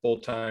like a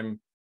full-time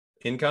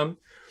income.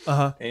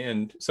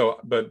 And so,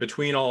 but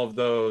between all of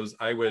those,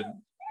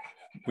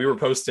 we were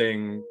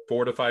posting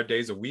 4 to 5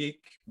 days a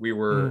week.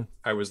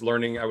 I was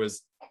learning, I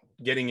was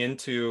getting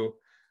into,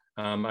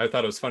 I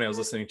thought it was funny. I was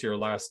listening to your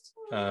last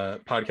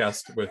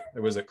podcast it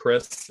was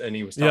Chris, and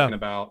he was talking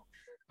about,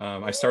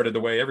 I started the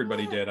way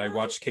everybody did. I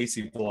watched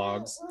Casey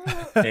vlogs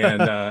and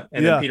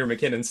then Peter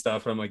McKinnon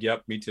stuff. And I'm like,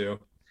 yep, me too.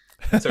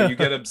 And so you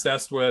get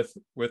obsessed with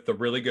the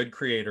really good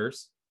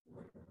creators.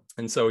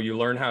 And so you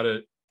learn how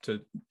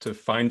to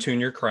fine tune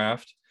your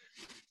craft.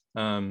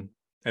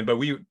 But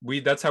we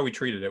that's how we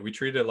treated it. We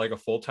treated it like a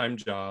full-time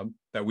job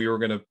that we were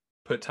going to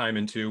put time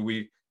into.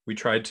 We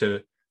tried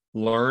to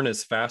learn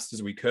as fast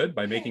as we could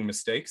by making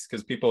mistakes,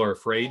 because people are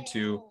afraid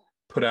to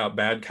put out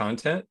bad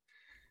content.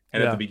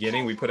 And at the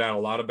beginning, we put out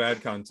a lot of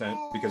bad content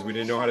because we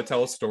didn't know how to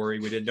tell a story.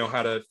 We didn't know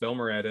how to film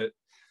or edit.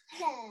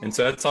 And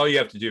so that's all you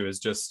have to do, is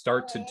just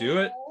start to do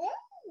it,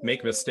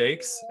 make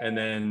mistakes,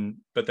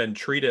 but then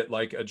treat it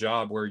like a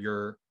job where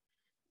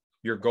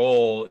your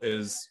goal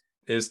is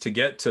to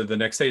get to the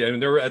next stage. I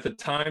mean, at the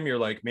time you're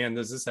like, man,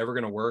 is this ever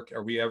going to work?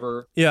 Are we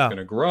ever going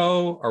to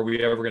grow? Are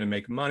we ever going to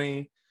make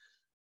money?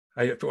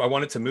 I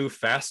wanted to move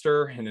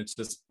faster, and it's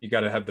just, you got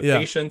to have the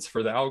patience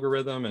for the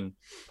algorithm. And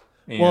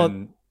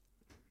well,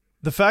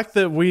 the fact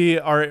that we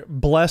are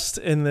blessed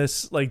in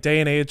this like day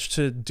and age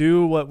to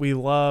do what we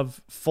love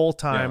full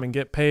time and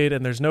get paid,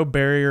 and there's no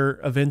barrier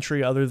of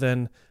entry other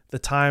than the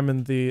time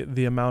and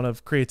the amount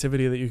of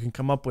creativity that you can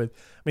come up with.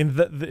 I mean,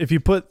 if you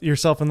put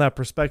yourself in that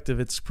perspective,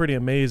 it's pretty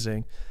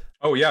amazing.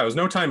 Oh yeah, it was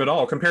no time at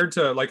all compared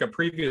to like a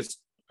previous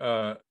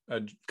a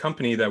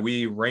company that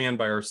we ran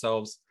by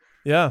ourselves.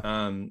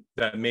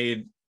 That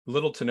made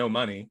little to no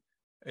money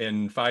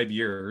in 5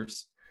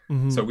 years.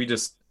 So we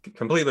just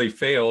completely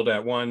failed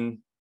at one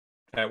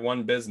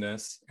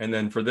business, and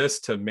then for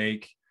this to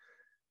make,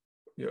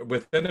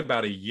 within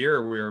about a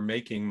year we were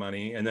making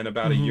money, and then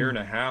about a year and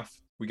a half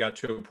we got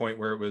to a point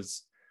where it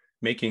was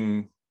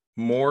making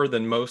more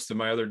than most of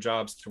my other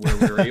jobs, to where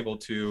we were able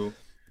to.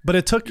 But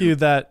it took you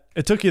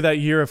that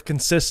year of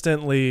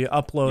consistently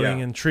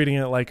uploading and treating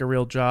it like a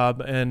real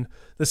job. And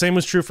the same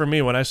was true for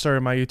me when I started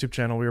my YouTube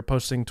channel. We were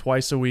posting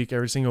twice a week,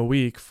 every single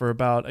week, for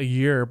about a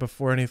year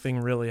before anything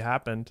really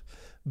happened.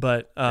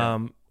 But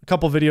a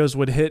couple videos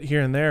would hit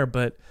here and there,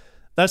 but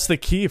that's the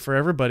key for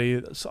everybody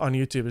on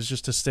YouTube, is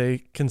just to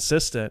stay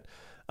consistent.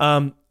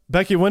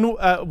 Becky,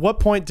 at what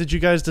point did you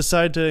guys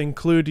decide to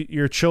include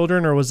your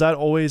children, or was that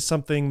always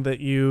something that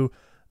you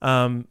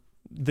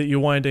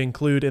wanted to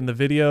include in the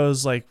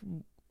videos? Like,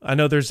 I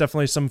know there's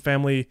definitely some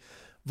family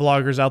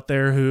vloggers out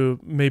there who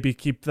maybe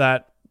keep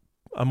that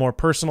a more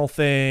personal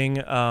thing.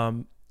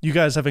 You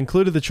guys have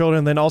included the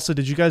children. Then also,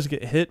 did you guys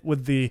get hit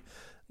with the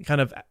kind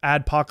of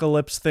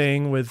adpocalypse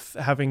thing with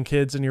having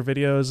kids in your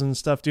videos and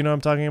stuff? Do you know what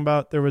I'm talking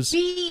about?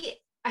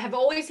 I have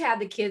always had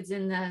the kids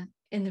in the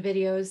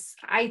videos.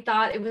 I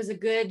thought it was a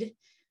good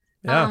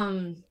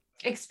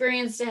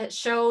experience to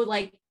show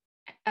like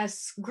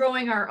us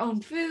growing our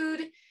own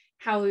food,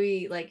 how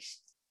we like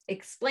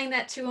explain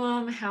that to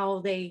them, how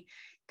they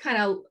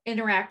kind of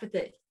interact with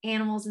the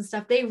animals and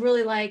stuff. They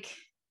really like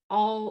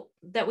all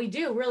that we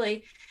do,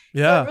 really.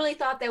 Yeah. So I really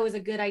thought that was a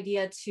good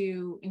idea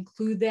to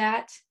include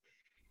that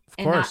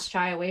and not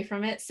shy away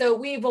from it. So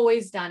we've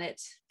always done it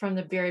from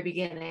the very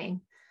beginning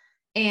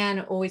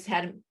and always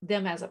had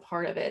them as a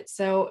part of it.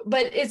 So,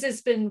 but it's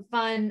just been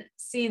fun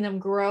seeing them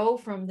grow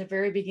from the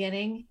very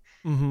beginning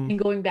and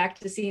going back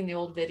to seeing the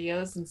old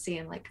videos and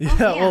seeing like,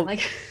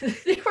 like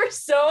they were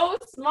so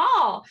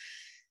small.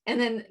 And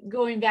then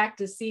going back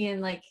to seeing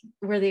like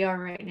where they are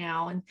right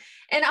now. And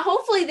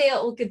hopefully they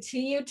will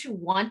continue to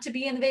want to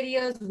be in the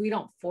videos. We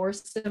don't force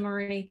them or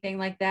anything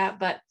like that.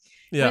 But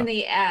when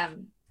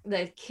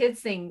the kids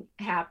thing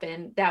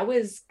happened, that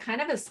was kind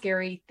of a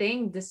scary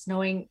thing, just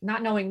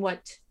not knowing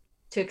what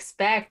to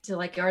expect.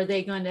 Like, are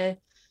they going to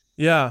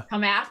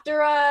come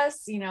after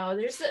us? You know,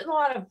 there's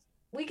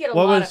we get a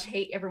lot of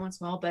hate every once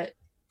in a while, but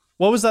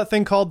what was that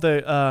thing called?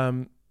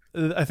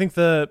 I think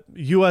the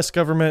U.S.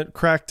 government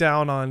cracked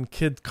down on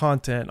kid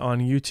content on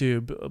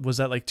YouTube. Was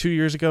that like 2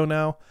 years ago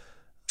now?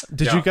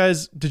 Did you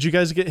guys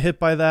get hit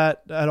by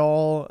that at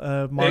all,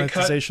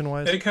 monetization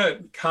wise? They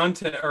cut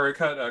content or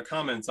cut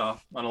comments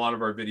off on a lot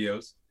of our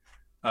videos,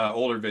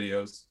 older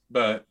videos.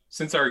 But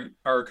since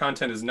our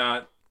content is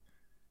not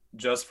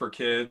just for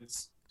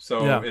kids,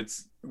 so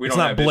we don't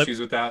have issues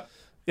with that.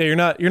 Yeah, you're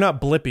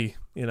not blippy,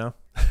 you know.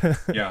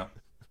 Yeah.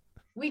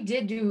 We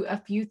did do a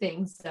few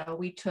things though.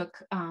 We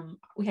took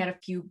we had a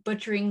few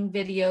butchering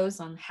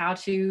videos on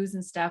how-tos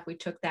and stuff. We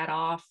took that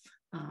off.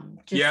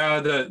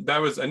 That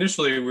was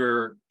initially, we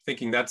were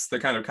thinking that's the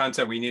kind of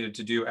content we needed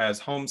to do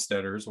as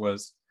homesteaders,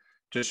 was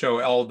to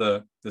show all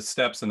the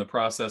steps and the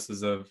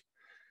processes of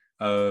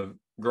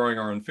growing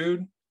our own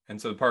food. And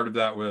so part of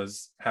that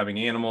was having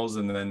animals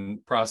and then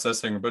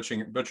processing or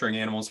butchering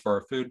animals for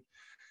our food.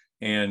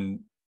 And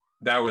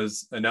that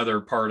was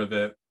another part of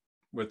it.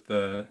 With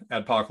the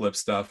adpocalypse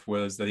stuff,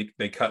 was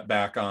they cut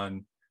back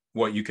on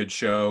what you could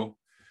show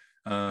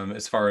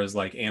as far as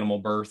like animal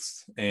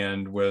births,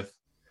 and with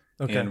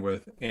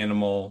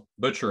animal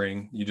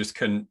butchering, you just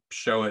couldn't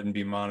show it and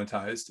be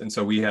monetized. And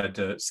so we had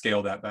to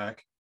scale that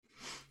back.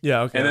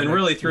 Yeah. Okay. And then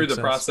really through the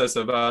process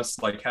of us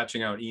like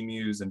hatching out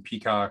emus and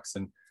peacocks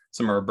and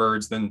some of our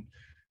birds, then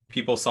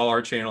people saw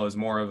our channel as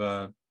more of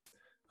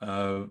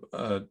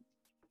a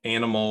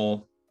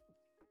animal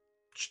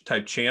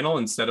type channel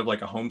instead of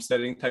like a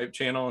homesteading type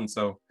channel. And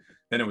so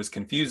then it was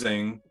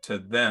confusing to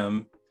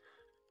them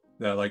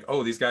that like,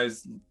 oh, these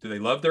guys, do they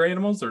love their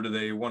animals or do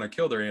they want to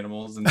kill their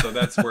animals? And so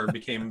that's where it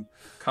became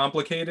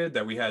complicated,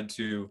 that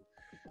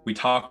we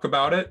talk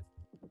about it,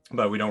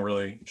 but we don't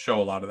really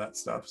show a lot of that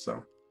stuff.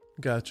 So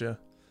gotcha.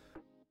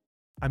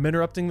 I'm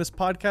interrupting this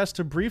podcast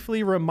to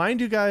briefly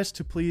remind you guys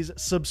to please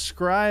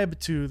subscribe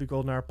to the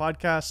Golden Hour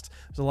Podcast.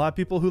 There's a lot of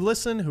people who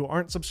listen who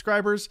aren't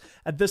subscribers.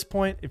 At this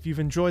point, if you've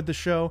enjoyed the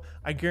show,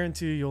 I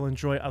guarantee you'll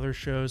enjoy other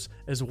shows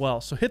as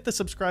well. So hit the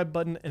subscribe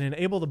button and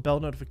enable the bell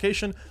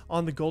notification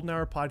on the Golden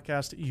Hour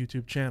Podcast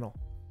YouTube channel.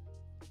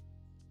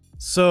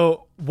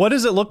 So what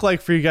does it look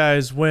like for you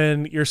guys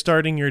when you're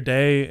starting your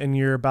day and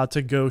you're about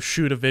to go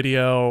shoot a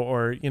video,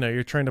 or, you know,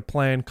 you're trying to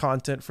plan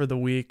content for the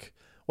week?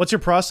 What's your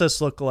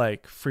process look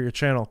like for your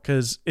channel?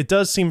 Because it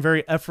does seem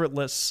very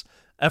effortless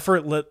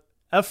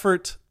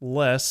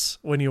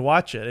when you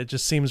watch it. It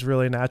just seems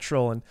really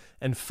natural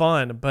and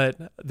fun,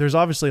 but there's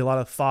obviously a lot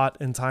of thought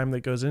and time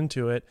that goes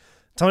into it.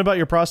 Tell me about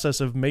your process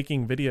of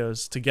making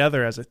videos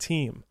together as a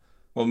team.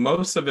 Well,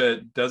 most of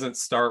it doesn't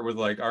start with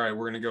like, all right,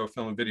 we're going to go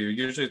film a video.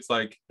 Usually it's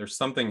like there's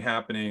something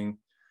happening,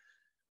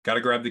 got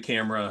to grab the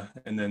camera,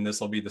 and then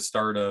this will be the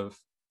start of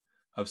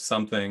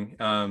something.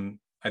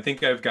 I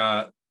think I've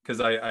got, because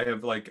I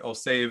have like, I'll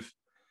save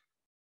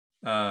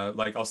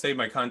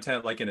my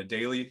content like in a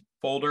daily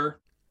folder,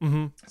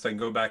 so I can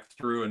go back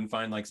through and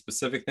find like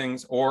specific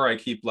things, or I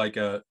keep like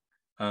a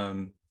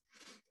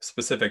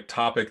specific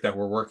topic that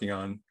we're working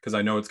on, because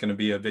I know it's going to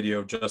be a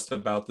video just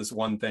about this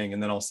one thing,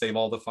 and then I'll save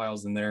all the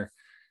files in there.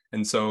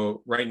 And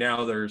so right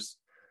now there's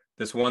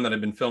this one that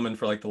I've been filming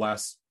for like the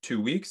last 2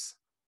 weeks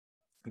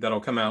that'll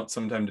come out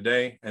sometime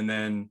today, and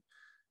then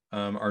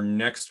our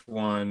next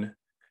one,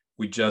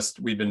 we've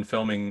been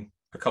filming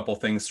a couple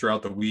things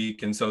throughout the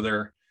week. And so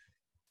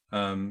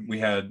we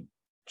had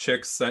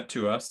chicks sent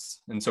to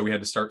us, and so we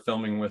had to start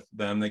filming with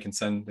them.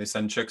 They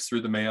send chicks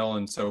through the mail,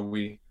 and so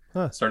we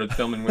started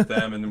filming with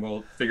them, and then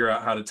we'll figure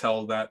out how to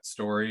tell that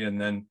story. And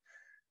then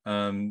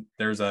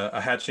there's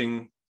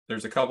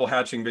there's a couple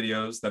hatching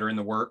videos that are in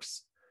the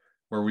works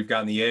where we've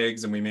gotten the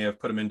eggs and we may have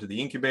put them into the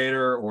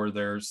incubator, or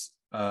there's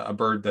a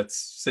bird that's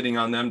sitting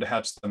on them to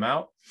hatch them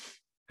out.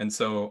 And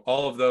so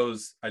all of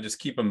those, I just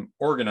keep them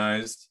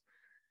organized.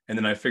 And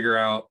then I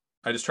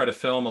just try to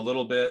film a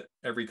little bit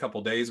every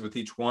couple days with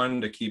each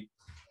one to keep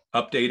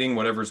updating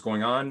whatever's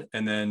going on.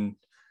 And then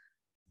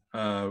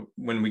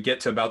when we get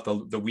to about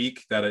the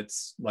week that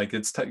it's like,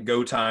 it's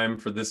go time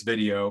for this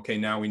video, okay,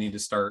 now we need to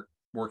start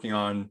working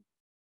on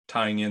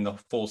tying in the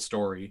full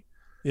story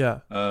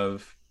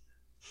of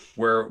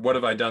what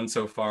have I done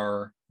so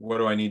far? What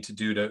do I need to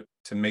do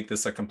to make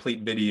this a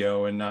complete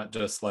video and not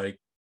just like,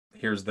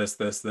 here's this.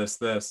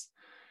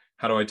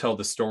 How do I tell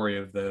the story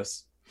of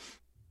this?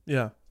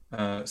 Yeah.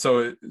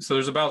 So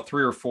there's about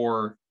 3 or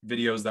 4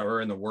 videos that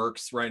are in the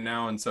works right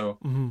now. And so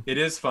it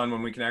is fun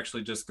when we can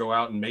actually just go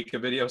out and make a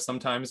video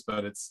sometimes,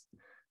 but it's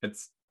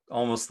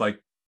almost like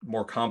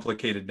more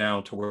complicated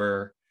now to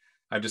where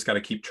I've just got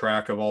to keep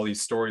track of all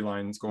these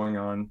storylines going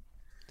on.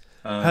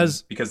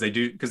 Because they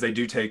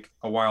do take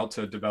a while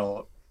to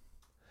develop.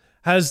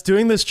 Has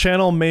doing this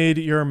channel made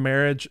your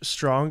marriage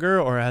stronger,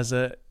 or has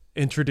it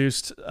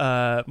introduced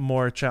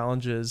more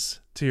challenges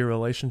to your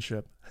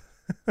relationship?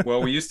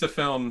 Well, we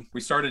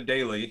started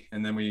daily,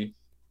 and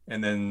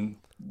then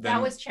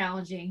that was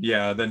challenging.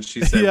 Yeah. Then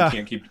she said,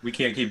 we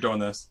can't keep doing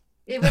this.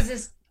 It was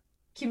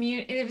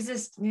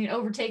this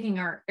overtaking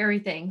our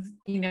everything,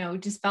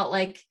 just felt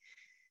like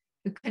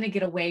we couldn't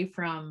get away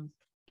from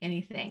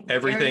anything.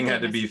 Everything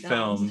had to be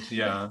filmed.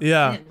 Yeah.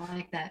 Yeah. I didn't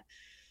like that.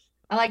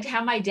 I like to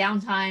have my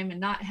downtime and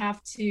not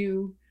have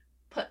to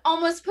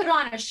almost put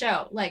on a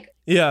show. Like,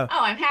 oh,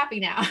 I'm happy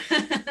now.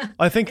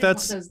 I think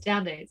that's those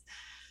down days.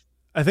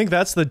 I think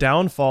that's the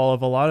downfall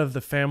of a lot of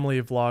the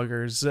family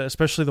vloggers,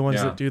 especially the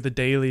ones that do the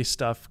daily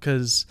stuff.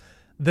 Because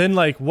then,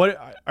 like,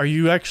 what are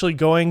you actually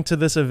going to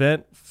this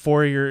event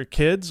for your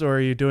kids, or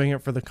are you doing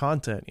it for the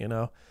content?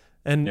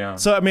 And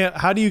so, I mean,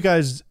 how do you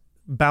guys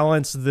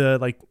balance the,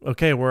 like,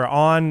 okay, we're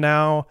on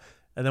now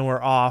and then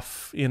we're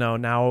off,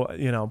 now,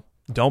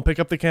 don't pick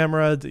up the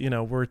camera,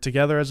 we're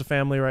together as a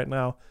family right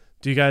now.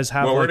 Do you guys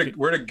have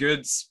we're at a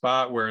good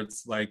spot where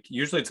it's like,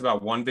 usually it's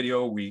about 1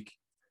 video a week,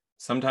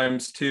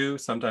 sometimes 2,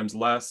 sometimes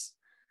less.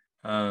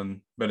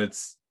 But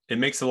it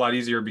makes it a lot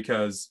easier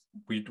because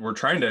we're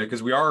trying to,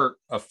 because we are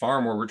a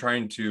farm where we're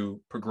trying to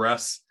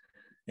progress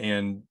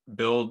and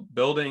build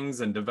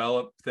buildings and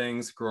develop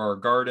things, grow our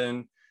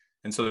garden.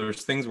 And so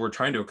there's things we're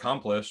trying to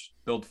accomplish,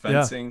 build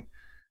fencing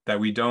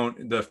that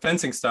the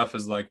fencing stuff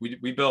is like,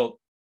 we built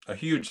a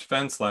huge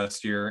fence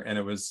last year, and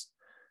it was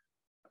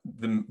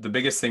the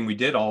biggest thing we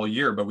did all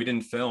year, but we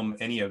didn't film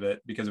any of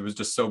it because it was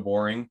just so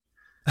boring.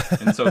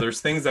 And so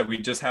there's things that we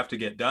just have to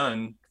get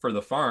done for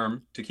the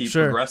farm to keep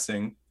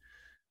progressing.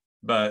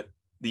 But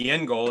the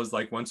end goal is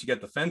like, once you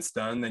get the fence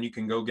done, then you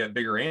can go get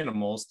bigger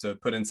animals to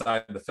put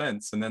inside the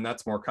fence. And then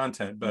that's more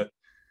content. But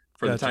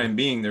for the time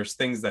being, there's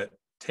things that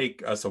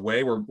take us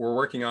away. We're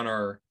working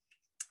on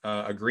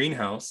a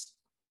greenhouse,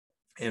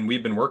 and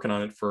we've been working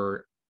on it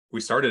we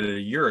started it a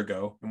year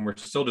ago, and we're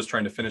still just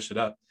trying to finish it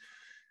up.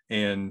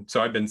 And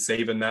so I've been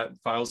saving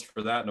files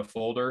for that in a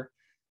folder,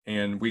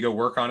 and we go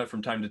work on it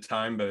from time to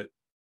time. But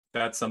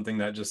that's something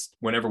that just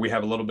whenever we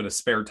have a little bit of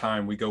spare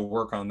time, we go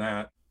work on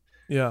that.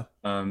 Yeah.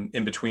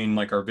 In between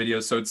like our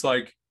videos. So it's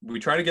like, we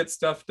try to get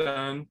stuff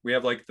done. We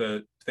have like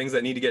the things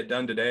that need to get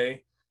done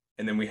today.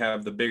 And then we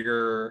have the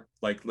bigger,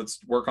 like, let's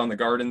work on the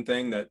garden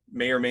thing that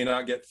may or may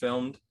not get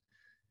filmed.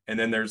 And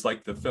then there's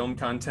like the film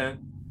content.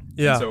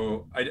 Yeah. And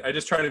so I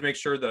just try to make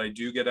sure that I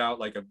do get out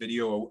like a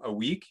video a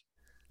week.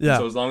 Yeah.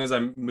 And so as long as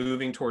I'm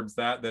moving towards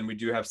that, then we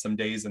do have some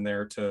days in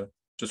there to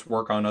just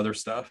work on other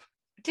stuff.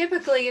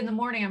 Typically in the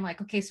morning, I'm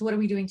like, okay, so what are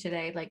we doing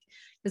today? Like,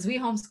 because we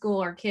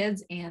homeschool our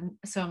kids. And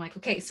so I'm like,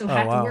 okay, so I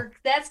have to work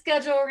that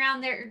schedule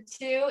around there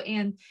too.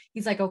 And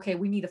he's like, okay,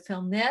 we need to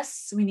film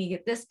this. We need to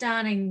get this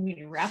done. I need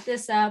to wrap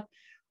this up.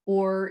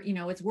 Or,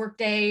 it's work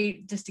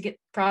day just to get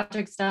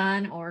projects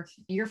done, or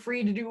you're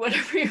free to do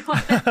whatever you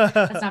want.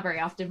 That's not very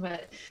often,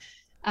 but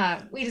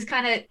we just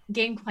kind of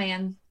game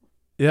plan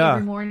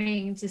every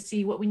morning to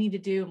see what we need to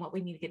do and what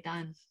we need to get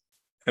done.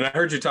 And I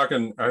heard you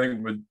talking, I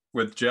think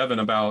with Jevin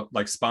about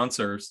like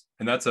sponsors,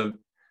 and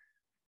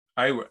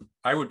I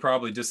would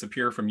probably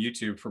disappear from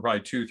YouTube for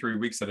probably 2-3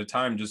 weeks at a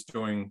time, just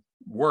doing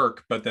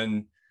work. But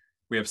then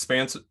we have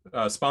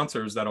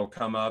sponsors that'll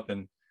come up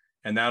and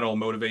that'll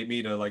motivate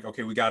me to like,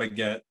 okay, we got to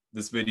get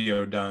this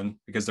video done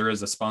because there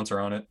is a sponsor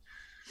on it.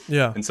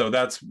 Yeah. And so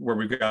that's where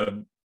we've got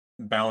to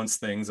balance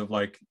things of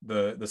like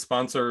the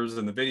sponsors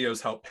and the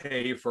videos help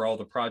pay for all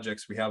the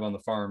projects we have on the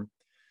farm.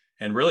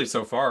 And really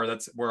so far,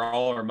 that's where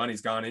all our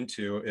money's gone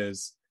into,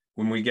 is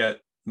when we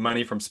get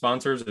money from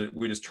sponsors,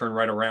 we just turn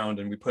right around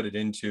and we put it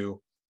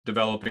into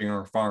developing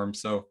our farm.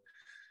 So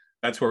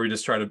that's where we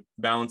just try to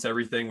balance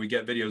everything. We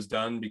get videos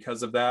done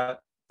because of that,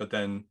 but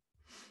then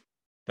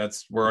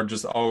we're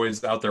just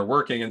always out there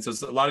working. And so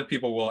a lot of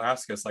people will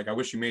ask us like, I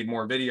wish you made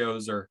more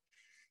videos, or,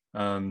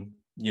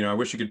 I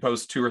wish you could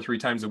post 2 or 3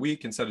 times a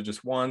week instead of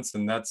just once.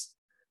 And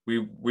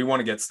we want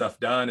to get stuff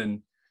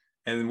done.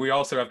 And we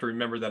also have to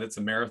remember that it's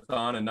a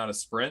marathon and not a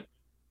sprint.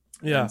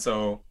 Yeah. And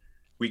so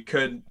we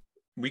could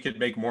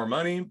make more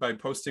money by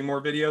posting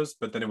more videos,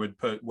 but then it would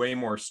put way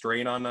more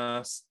strain on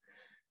us,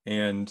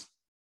 and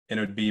it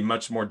would be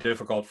much more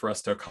difficult for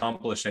us to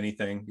accomplish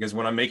anything, because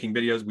when I'm making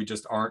videos, we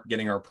just aren't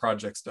getting our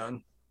projects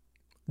done.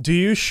 Do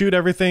you shoot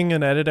everything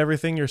and edit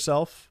everything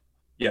yourself?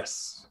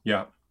 Yes.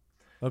 Yeah.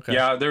 Okay.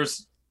 Yeah.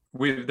 There's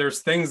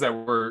things that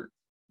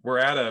we're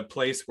at a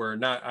place where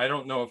I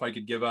don't know if I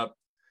could give up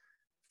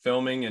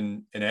filming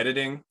and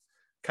editing.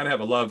 Kind of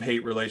have a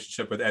love-hate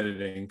relationship with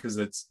editing, because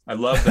I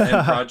love the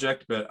end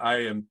project, but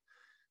I am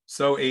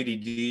so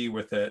ADD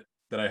with it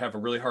that I have a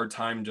really hard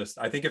time.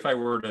 I think if I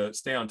were to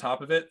stay on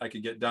top of it, I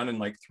could get done in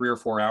like 3 or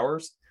 4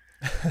 hours,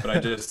 but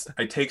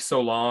I take so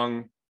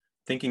long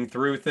thinking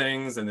through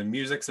things, and the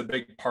music's a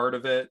big part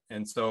of it.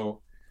 And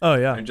so oh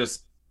yeah,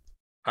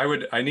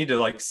 I need to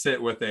like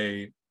sit with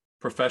a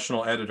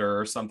professional editor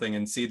or something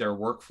and see their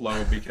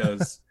workflow,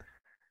 because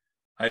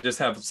I just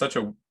have such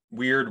a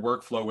weird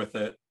workflow with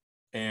it.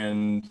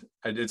 And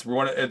it's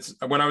when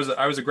I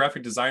was a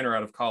graphic designer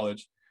out of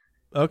college.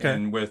 Okay.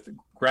 And with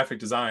graphic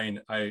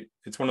design,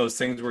 it's one of those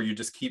things where you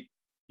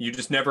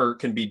just never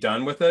can be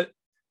done with it.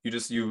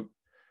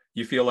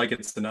 You feel like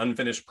it's an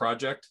unfinished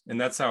project. And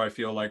that's how I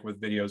feel like with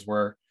videos,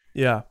 where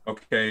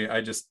okay, I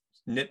just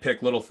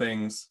nitpick little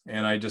things,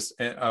 and I just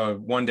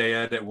one day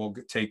edit will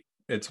take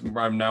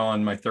I'm now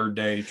on my 3rd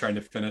day trying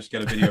to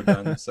get a video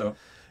done. So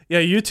yeah,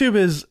 YouTube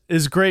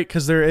is great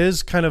because there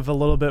is kind of a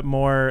little bit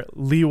more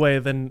leeway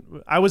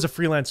than I was a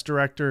freelance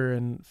director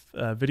and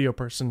video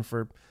person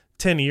for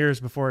 10 years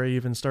before I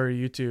even started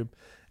YouTube.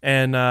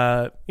 And,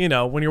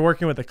 when you're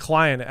working with a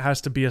client, it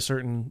has to be a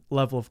certain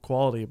level of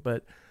quality.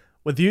 But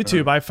with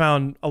YouTube, I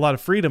found a lot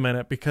of freedom in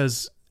it,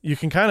 because you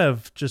can kind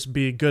of just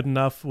be good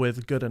enough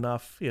with good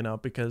enough,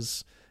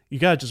 because you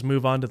got to just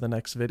move on to the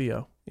next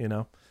video,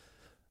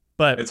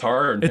 But it's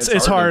hard.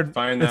 It's hard to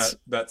find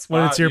that spot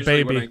when it's your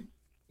baby.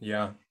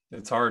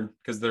 It's hard,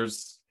 because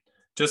there's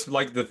just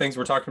like the things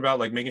we're talking about,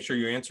 like making sure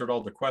you answered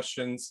all the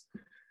questions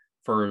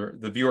for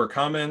the viewer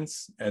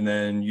comments, and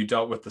then you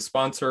dealt with the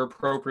sponsor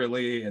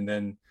appropriately, and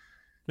then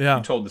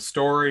you told the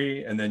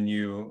story, and then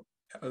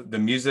the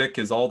music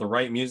is all the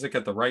right music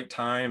at the right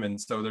time. And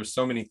so there's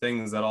so many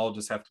things that all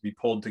just have to be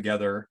pulled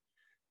together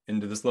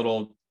into this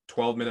little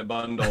 12-minute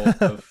bundle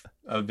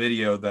of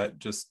video that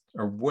just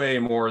are way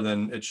more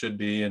than it should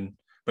be.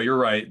 But you're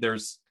right,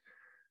 there's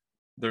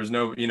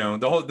no,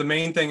 the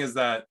main thing is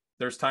that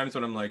there's times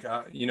when I'm like,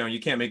 you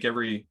can't make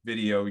every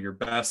video your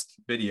best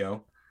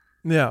video.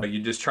 Yeah. But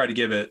you just try to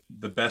give it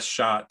the best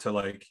shot to,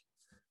 like,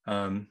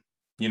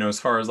 as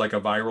far as like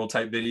a viral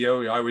type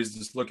video, I always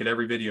just look at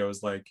every video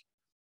as like,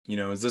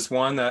 is this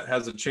one that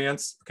has a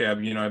chance? Okay,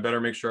 I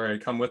better make sure I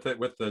come with it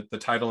with the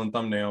title and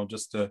thumbnail,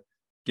 just to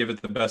give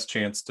it the best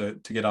chance to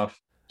get off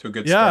to a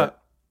good start.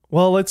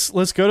 Well, let's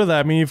go to that.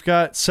 I mean, you've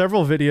got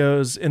several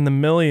videos in the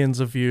millions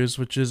of views,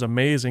 which is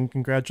amazing.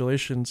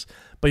 Congratulations.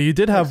 But you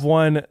did have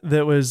one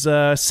that was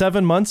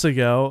 7 months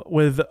ago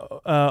with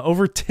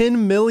over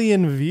 10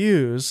 million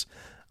views.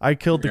 I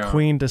Killed the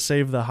Queen to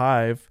Save the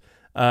Hive.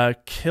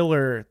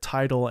 Killer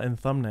title and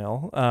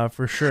thumbnail,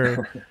 for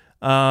sure.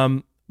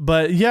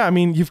 But yeah, I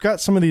mean, you've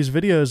got some of these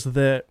videos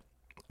that,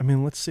 I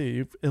mean, let's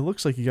see. It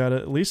looks like you got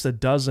at least a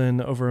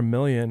dozen over 1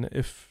 million,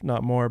 if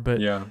not more.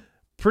 But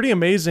pretty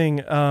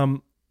amazing.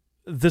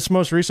 This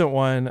most recent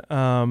one,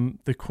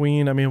 the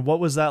Queen, I mean, what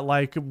was that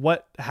like?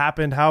 What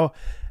happened? How,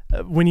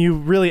 when you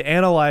really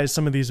analyze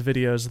some of these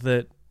videos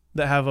that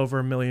have over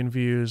 1 million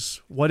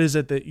views, what is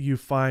it that you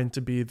find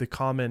to be the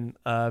common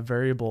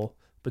variable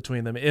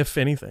between them, if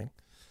anything?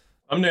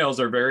 Thumbnails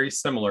are very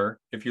similar.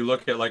 If you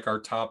look at like our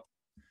top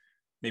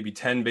maybe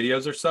 10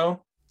 videos or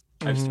so,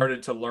 I've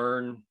started to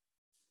learn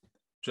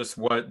just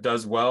what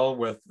does well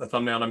with a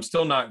thumbnail. And I'm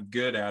still not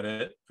good at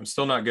it,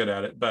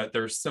 but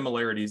there's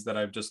similarities that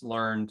I've just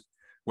learned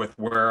with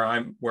where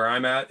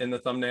I'm at in the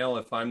thumbnail.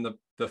 If I'm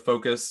the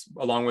focus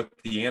along with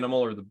the animal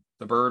or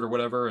the bird or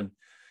whatever,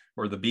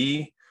 or the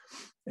bee.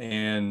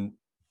 And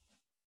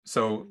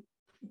so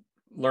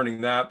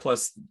learning that,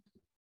 plus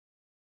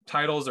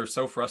titles are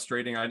so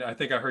frustrating. I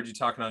think I heard you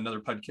talking on another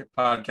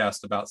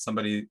podcast about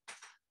somebody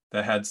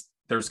that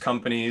there's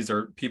companies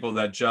or people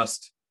that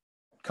just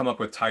come up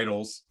with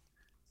titles.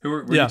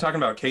 Were you talking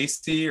about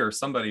Casey or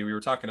somebody? We were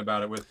talking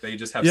about it with, they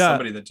just have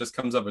somebody that just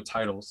comes up with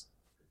titles.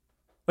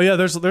 Oh yeah,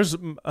 there's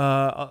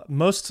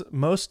most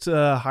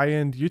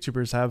high-end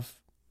YouTubers have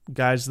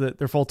guys that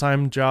their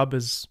full-time job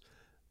is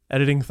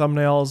editing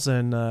thumbnails,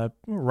 and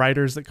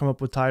writers that come up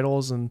with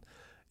titles. And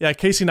yeah,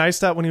 Casey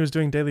Neistat, when he was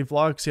doing daily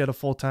vlogs, he had a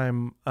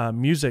full-time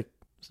music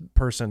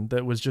person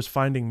that was just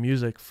finding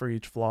music for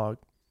each vlog.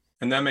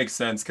 And that makes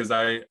sense, because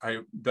I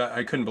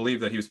couldn't believe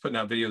that he was putting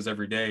out videos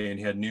every day and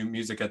he had new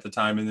music at the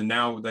time. And then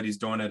now that he's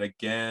doing it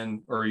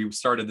again, or he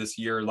started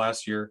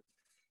last year,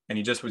 and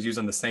he just was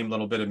using the same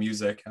little bit of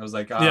music, I was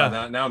like,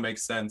 that now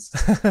makes sense.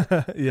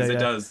 It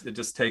does. It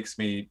just takes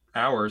me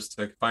hours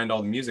to find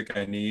all the music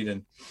I need.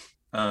 And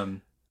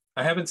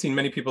I haven't seen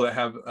many people that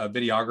have a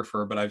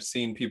videographer, but I've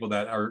seen people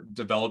that are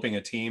developing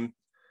a team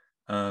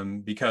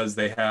because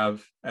they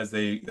have, as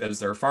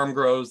their farm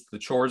grows, the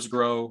chores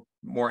grow,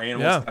 more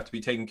animals have to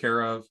be taken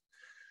care of.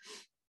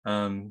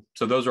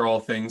 So those are all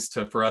things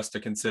for us to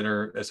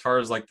consider. As far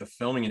as like the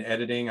filming and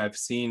editing, I've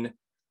seen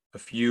a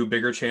few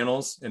bigger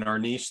channels in our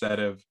niche that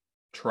have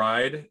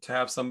tried to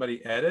have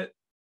somebody edit,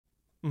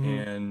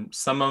 and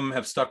some of them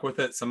have stuck with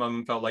it. Some of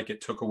them felt like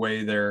it took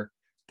away the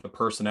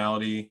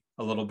personality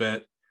a little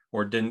bit,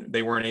 or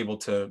they weren't able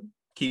to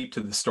keep to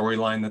the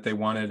storyline that they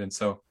wanted. And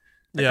so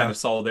I kind of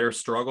saw their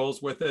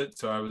struggles with it.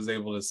 So I was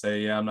able to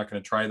say, I'm not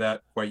going to try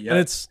that quite yet. And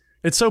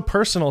it's so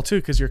personal too,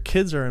 because your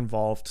kids are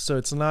involved. So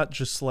it's not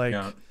just like,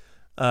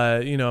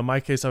 in my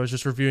case, I was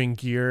just reviewing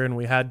gear, and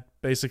we had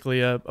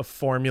basically a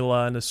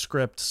formula and a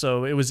script.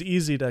 So it was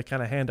easy to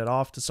kind of hand it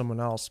off to someone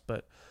else.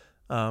 But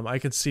I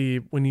could see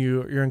when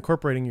you're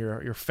incorporating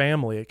your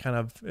family,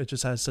 it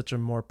just has such a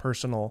more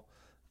personal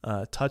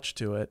touch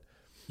to it.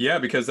 Yeah,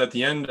 because at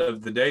the end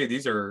of the day,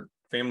 these are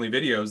family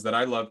videos that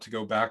I love to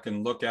go back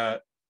and look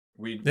at.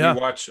 We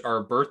watch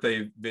our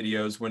birthday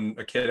videos when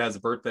a kid has a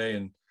birthday,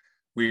 and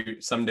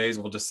some days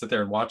we'll just sit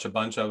there and watch a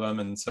bunch of them.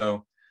 And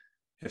so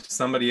if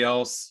somebody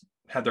else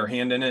had their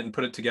hand in it and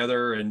put it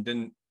together and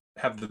didn't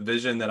have the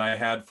vision that I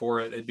had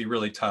for it, it'd be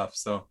really tough.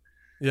 So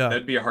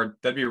that'd be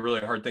a really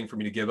hard thing for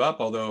me to give up.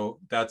 Although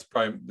that's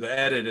probably, the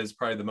edit is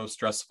probably the most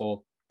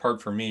stressful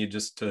part for me,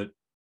 just to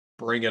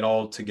bring it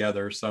all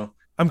together. So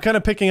I'm kind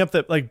of picking up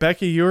that, like,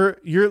 Becky, you were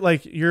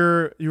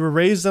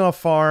raised on a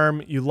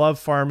farm. You love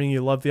farming.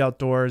 You love the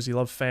outdoors. You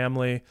love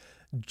family.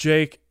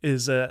 Jake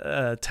is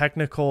a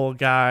technical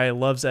guy,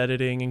 loves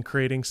editing and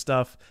creating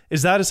stuff.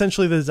 Is that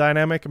essentially the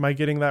dynamic? Am I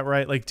getting that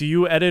right? Like, do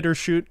you edit or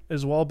shoot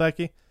as well,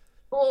 Becky?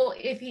 Well,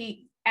 if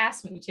he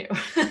asked me to.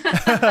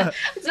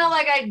 It's not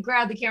like I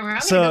grab the camera.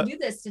 I'm gonna go do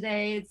this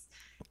today.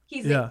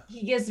 He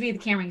gives me the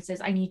camera and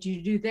says, I need you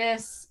to do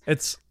this.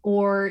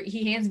 Or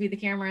he hands me the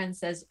camera and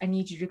says, I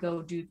need you to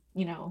go do,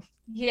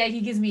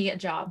 he gives me a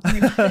job.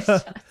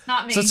 It's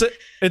not me. So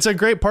it's a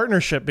great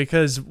partnership,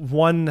 because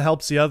one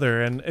helps the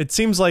other. And it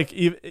seems like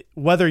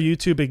whether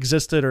YouTube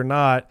existed or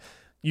not,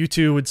 you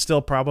two would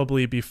still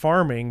probably be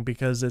farming,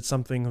 because it's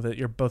something that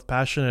you're both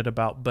passionate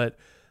about. But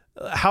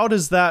how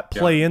does that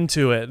play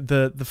into it?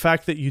 The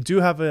fact that you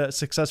do have a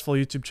successful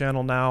YouTube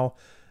channel now,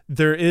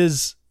 there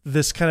is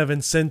this kind of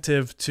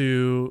incentive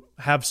to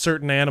have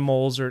certain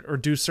animals or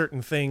do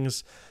certain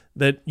things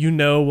that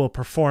will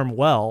perform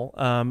well.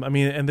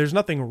 And there's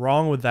nothing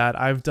wrong with that.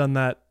 I've done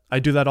that. I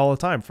do that all the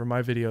time for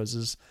my videos,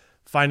 is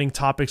finding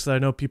topics that I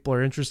know people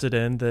are interested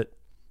in. That,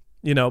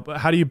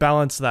 how do you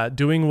balance that?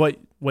 Doing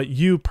what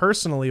you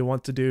personally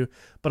want to do,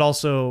 but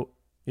also,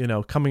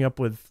 coming up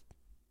with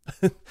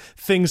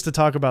things to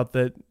talk about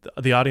that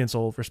the audience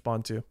will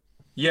respond to.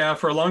 Yeah,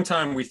 for a long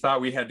time, we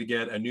thought we had to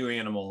get a new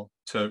animal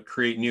to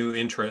create new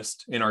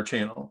interest in our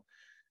channel.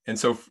 And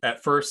so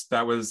at first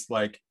that was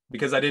like,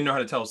 because I didn't know how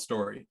to tell a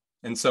story.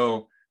 And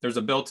so there's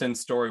a built-in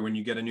story when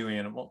you get a new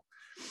animal.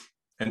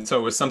 And so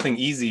it was something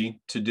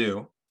easy to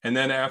do. And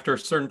then after a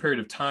certain period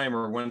of time,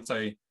 or once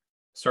I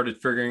started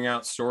figuring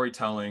out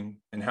storytelling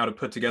and how to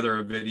put together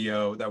a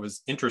video that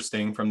was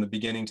interesting from the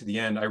beginning to the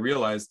end, I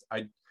realized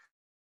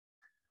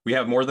we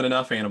have more than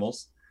enough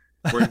animals.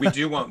 We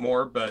do want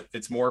more, but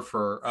it's more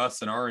for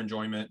us and our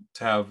enjoyment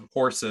to have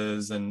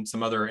horses and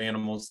some other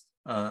animals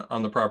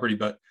on the property.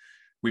 But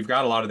we've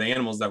got a lot of the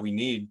animals that we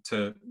need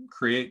to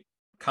create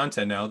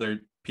content now.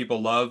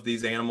 People love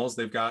these animals.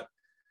 They've got,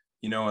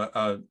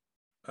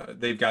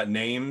 they've got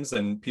names,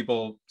 and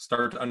people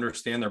start to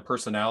understand their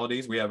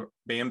personalities. We have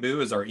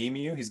Bamboo as our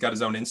emu. He's got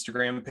his own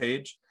Instagram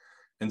page.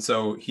 And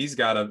so he's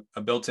got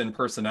a built-in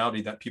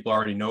personality that people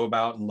already know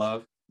about and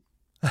love.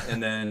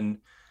 And then,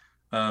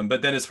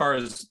 but then as far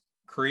as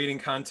creating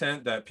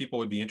content that people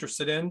would be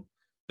interested in,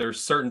 there's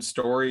certain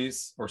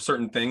stories or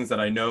certain things that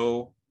I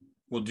know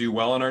will do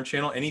well on our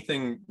channel.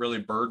 Anything really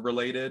bird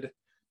related,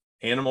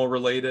 animal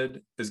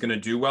related is going to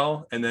do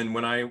well. And then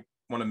when I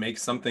want to make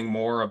something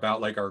more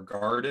about like our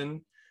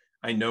garden,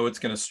 I know it's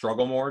going to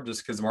struggle more,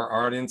 just because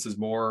our audience is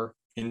more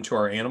into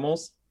our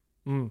animals.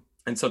 And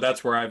so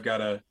that's where I've got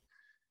to,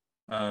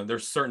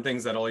 there's certain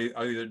things that I'll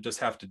either just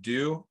have to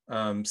do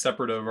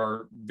separate of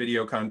our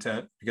video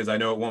content, because I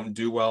know it won't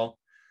do well,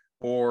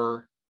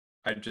 or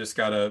I just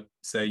got to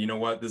say, you know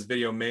what, this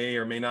video may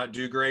or may not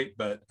do great,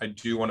 but I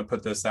do want to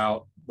put this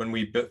out when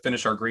we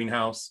finish our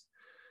greenhouse.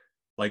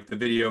 Like, the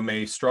video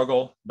may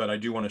struggle, but I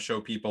do want to show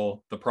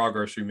people the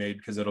progress we made,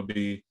 because it'll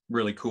be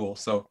really cool.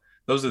 So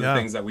those are the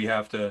things that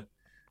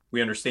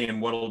we understand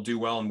what'll do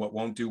well and what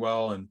won't do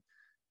well.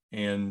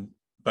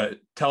 But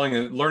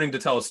learning to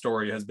tell a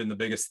story has been the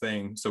biggest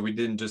thing. So we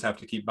didn't just have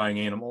to keep buying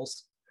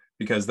animals,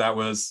 because that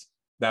was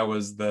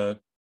the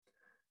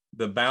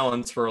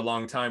balance for a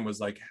long time, was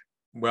like,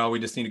 well, we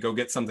just need to go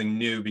get something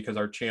new because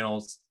our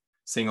channel's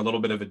seeing a little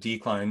bit of a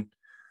decline.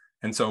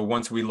 And so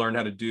once we learned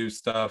how to do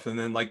stuff, and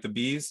then like the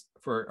bees,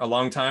 for a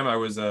long time, I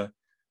was a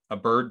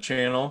bird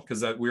channel,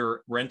 because we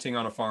were renting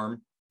on a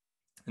farm.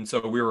 And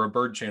so we were a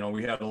bird channel.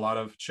 We had a lot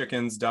of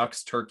chickens,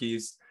 ducks,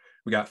 turkeys.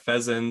 We got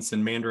pheasants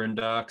and mandarin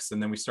ducks.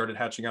 And then we started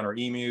hatching out our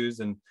emus.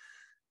 And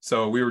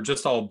So we were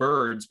just all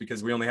birds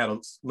because we only had a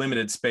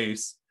limited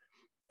space.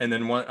 And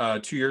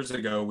then 2 years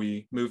ago,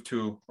 we moved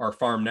to our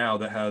farm now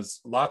that has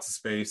lots of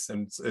space,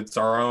 and it's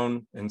our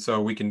own. And so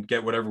we can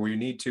get whatever we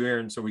need to here.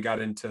 And so we got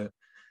into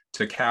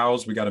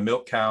cows. We got a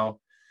milk cow,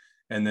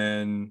 and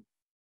then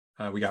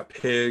we got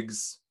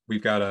pigs.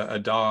 We've got a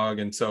dog.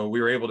 And so we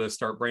were able to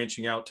start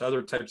branching out to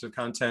other types of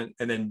content.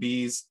 And then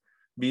bees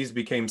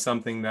became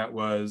something that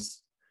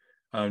was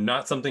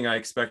not something I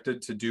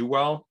expected to do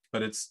well,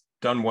 but it's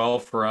done well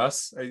for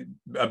us.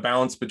 A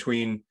balance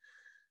between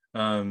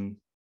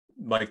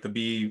like the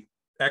bee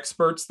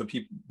experts,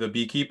 the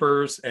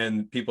beekeepers,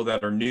 and people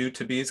that are new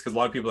to bees, because a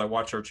lot of people that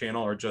watch our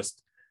channel are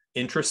just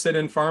interested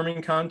in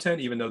farming content,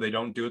 even though they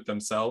don't do it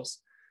themselves.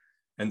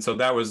 And so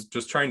that was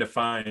just trying to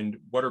find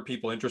what are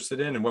people interested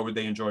in and what would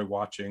they enjoy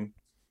watching.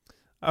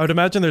 I would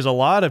imagine there's a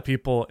lot of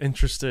people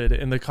interested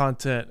in the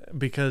content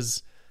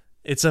because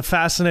it's a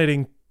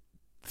fascinating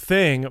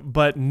thing,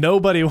 but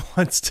nobody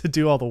wants to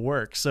do all the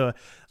work. So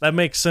that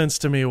makes sense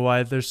to me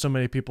why there's so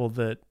many people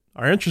that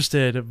are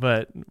interested,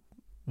 but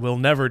will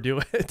never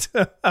do it.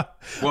 Well,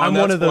 I'm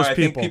one of those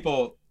people. I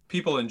think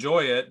people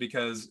enjoy it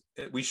because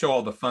we show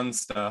all the fun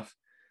stuff.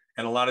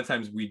 And a lot of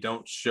times we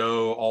don't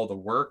show all the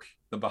work,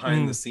 the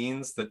behind the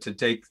scenes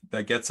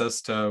that gets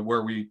us to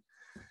where we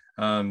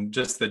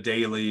just the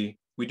daily.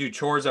 We do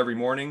chores every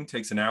morning,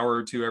 takes an hour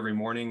or two every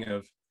morning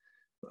of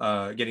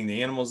getting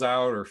the animals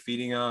out or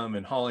feeding them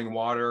and hauling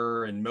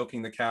water and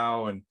milking the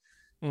cow. And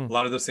a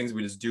lot of those things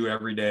we just do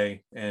every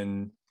day.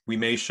 And we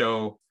may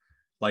show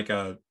like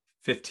a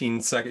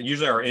 15-second,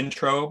 usually our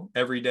intro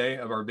every day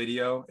of our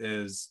video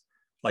is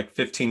like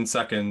 15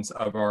 seconds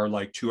of our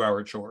like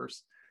 2-hour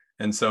chores.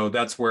 And so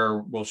that's where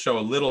we'll show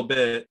a little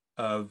bit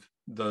of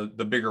the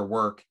bigger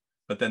work,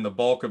 but then the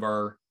bulk of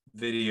our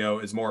video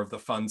is more of the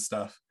fun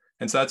stuff.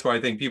 And so that's why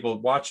I think people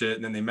watch it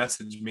and then they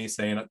message me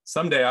saying,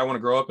 someday I want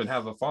to grow up and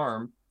have a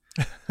farm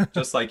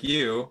just like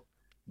you.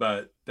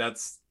 But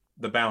that's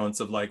the balance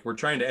of like, we're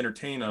trying to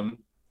entertain them.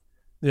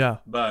 Yeah.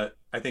 But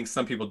I think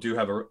some people do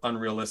have an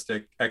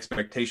unrealistic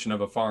expectation of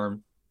a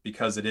farm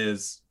because it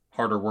is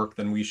harder work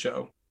than we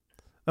show.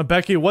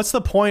 Becky, what's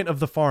the point of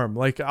the farm?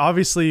 Like,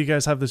 obviously you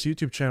guys have this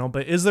YouTube channel,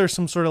 but is there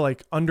some sort of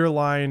like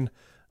underlying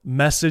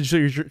message that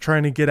you're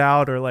trying to get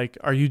out? Or like,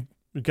 are you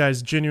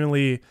guys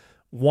genuinely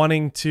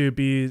wanting to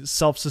be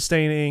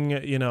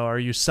self-sustaining? You know, are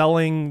you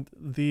selling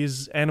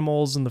these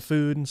animals and the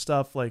food and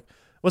stuff? Like,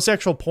 what's the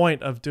actual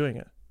point of doing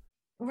it?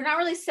 We're not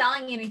really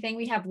selling anything.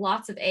 We have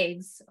lots of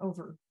eggs,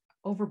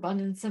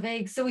 overabundance of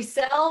eggs. So we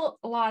sell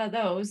a lot of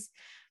those,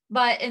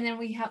 and then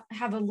we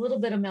have a little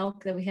bit of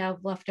milk that we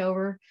have left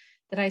over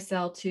that I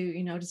sell to,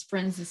 you know, just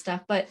friends and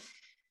stuff. But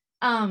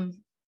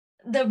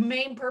the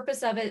main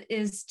purpose of it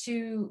is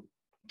to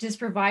just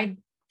provide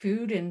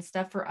food and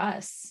stuff for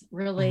us,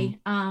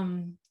 really.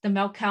 The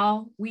milk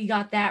cow, we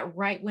got that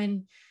right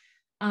when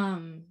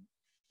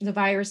the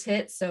virus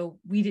hit. So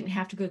we didn't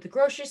have to go to the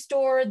grocery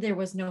store. There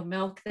was no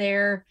milk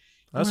there.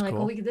 That's and we're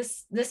cool. like, oh,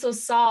 this will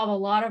solve a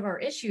lot of our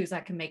issues. I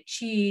can make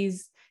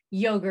cheese,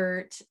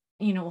 yogurt,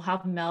 you know, we'll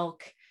have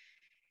milk.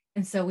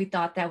 And so we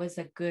thought that was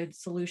a good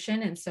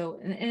solution. And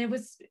so, and it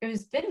was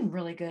been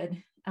really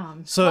good.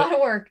 So a lot of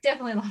work,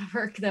 definitely a lot of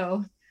work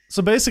though.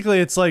 So basically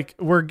it's like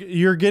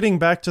you're getting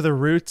back to the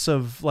roots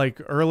of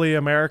like early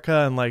America,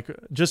 and like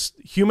just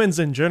humans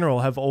in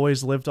general have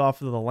always lived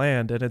off of the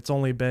land. And it's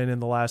only been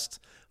in the last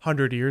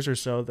 100 years or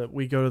so that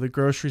we go to the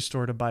grocery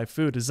store to buy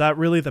food. Is that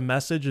really the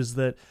message? Is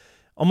that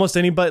almost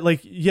anybody,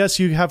 like, yes,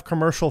 you have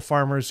commercial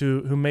farmers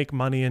who make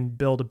money and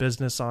build a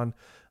business on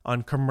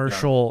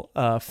commercial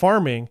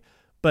farming,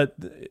 but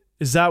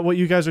is that what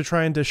you guys are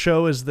trying to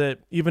show? Is that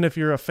even if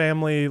you're a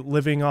family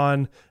living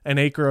on an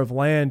acre of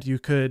land, you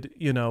could,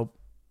 you know,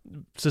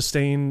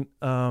 sustain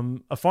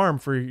a farm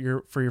for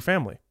your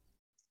family?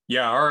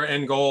 Yeah, our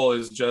end goal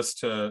is just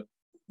to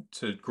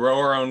grow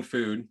our own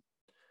food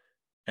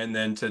and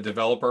then to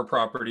develop our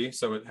property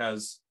so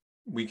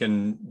we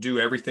can do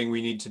everything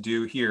we need to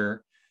do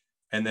here.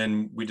 And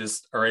then we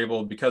just are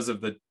able, because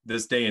of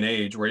this day and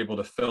age, we're able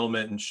to film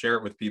it and share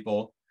it with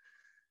people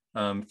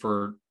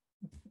for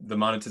the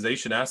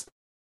monetization aspect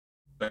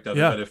of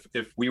it. But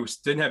if we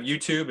didn't have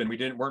YouTube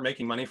and weren't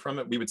making money from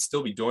it, we would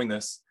still be doing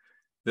this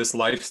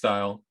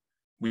lifestyle.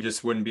 We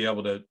just wouldn't be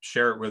able to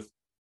share it with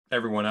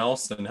everyone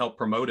else and help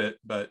promote it.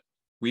 But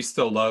we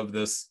still love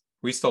this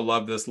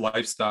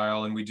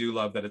lifestyle, and we do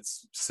love that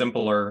it's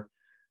simpler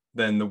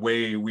than the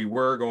way we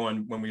were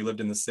going when we lived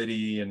in the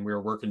city and we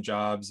were working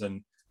jobs,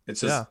 and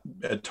it's just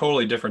a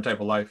totally different type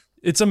of life.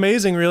 It's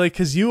amazing, really,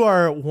 because you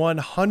are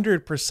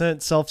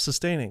 100%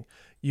 self-sustaining.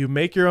 You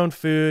make your own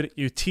food,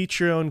 you teach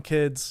your own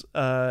kids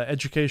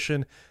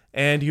education,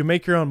 and you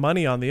make your own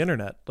money on the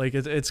internet. Like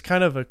it's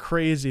kind of a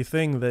crazy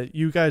thing that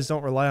you guys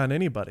don't rely on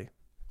anybody.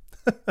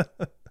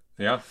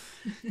 Yeah.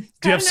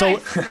 Do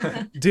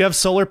you have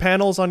solar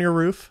panels on your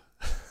roof?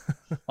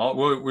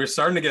 Well, we're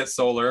starting to get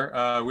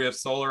solar. We have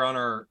solar on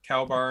our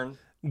cow barn.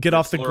 Get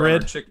off the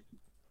grid.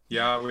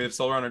 Yeah, we have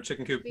solar on our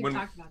chicken coop. We've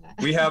talked about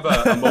that. We have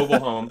a mobile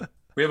home.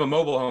 We have a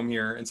mobile home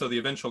here, and so the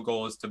eventual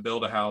goal is to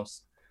build a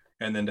house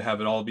and then to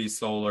have it all be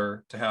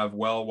solar, to have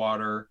well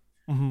water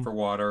for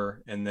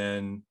water, and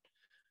then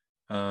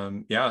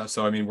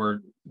so I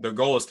mean, the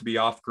goal is to be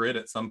off grid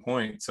at some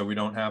point, so we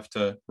don't have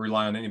to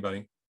rely on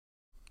anybody.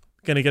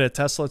 Gonna get a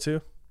Tesla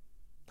too?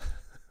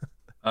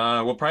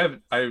 Well, probably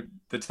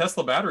the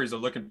Tesla batteries are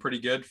looking pretty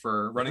good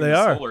for running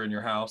the solar in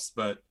your house,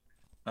 but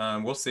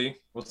we'll see.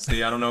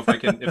 I don't know if I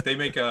can. If they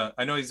make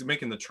I know he's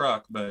making the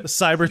truck, but the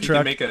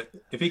Cybertruck.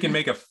 If he can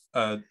make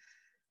a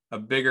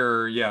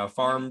bigger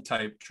farm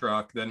type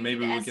truck, then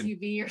maybe we can.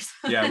 SUV or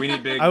something. Yeah, we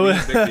need big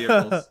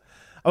vehicles.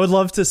 I would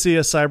love to see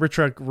a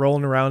Cybertruck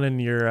rolling around in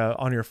your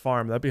on your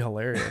farm. That'd be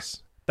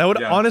hilarious. That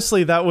would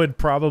honestly, that would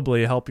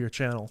probably help your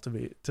channel.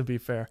 To be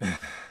fair.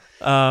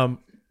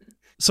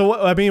 So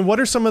I mean, what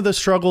are some of the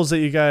struggles that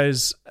you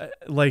guys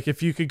like?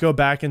 If you could go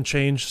back and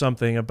change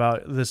something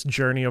about this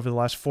journey over the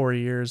last 4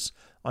 years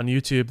on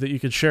YouTube that you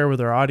could share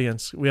with our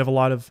audience. We have a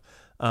lot of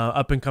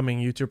up and coming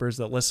YouTubers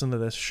that listen to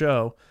this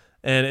show.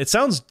 And it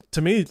sounds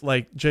to me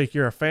like, Jake,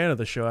 you're a fan of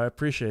the show. I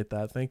appreciate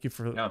that. Thank you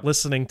for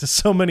listening to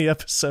so many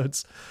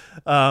episodes.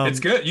 It's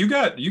good. You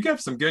got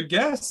some good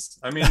guests.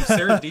 I mean,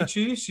 Sarah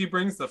Dici, she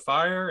brings the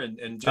fire,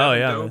 and Jeff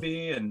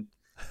Dovey, and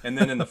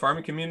then in the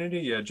farming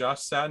community,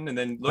 Josh Satin, and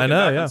then looking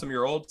back on some of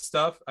your old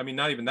stuff. I mean,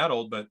 not even that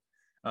old, but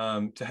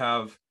to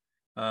have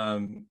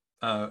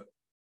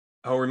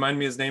remind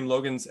me his name,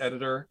 Logan's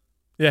editor.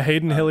 Yeah,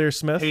 Hayden Hillier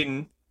Smith.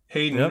 Hayden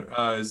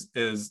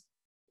is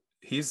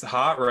he's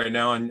hot right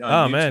now on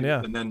YouTube. Man,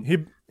 yeah.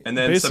 And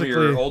then some of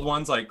your old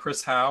ones like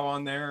Chris Howe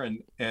on there,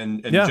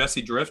 and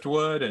Jesse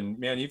Driftwood, and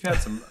man, you've had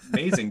some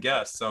amazing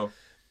guests. So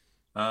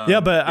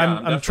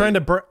I'm trying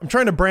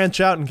to branch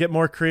out and get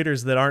more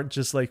creators that aren't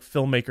just like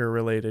filmmaker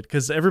related,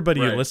 because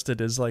everybody you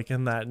listed is like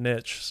in that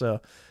niche.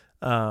 So,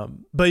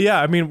 but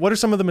yeah, I mean, what are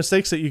some of the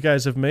mistakes that you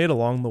guys have made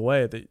along the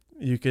way that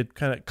you could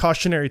kind of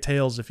cautionary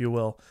tales, if you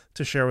will,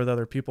 to share with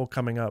other people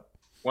coming up?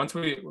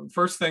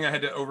 First thing I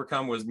had to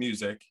overcome was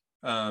music.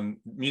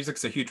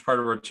 Music's a huge part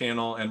of our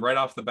channel, and right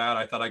off the bat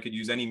I thought I could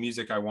use any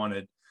music I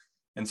wanted,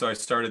 and so I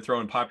started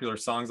throwing popular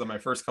songs on my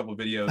first couple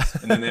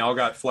videos, and then they all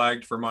got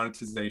flagged for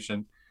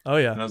monetization.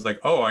 And I was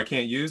like, I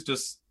can't use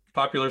just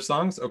popular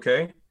songs,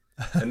 okay.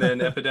 And then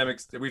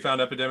we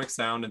found Epidemic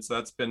Sound, and so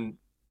that's been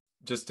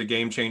just a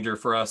game changer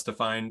for us to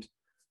find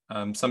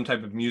some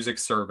type of music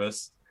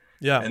service.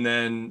 And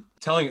then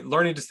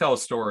learning to tell a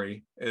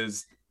story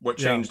is what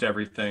changed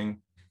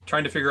everything.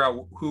 Trying to figure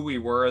out who we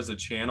were as a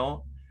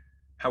channel,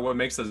 what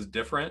makes us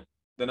different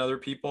than other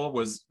people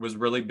was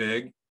really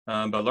big.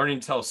 But learning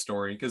to tell a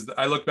story, because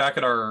I look back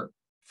at our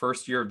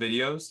first year of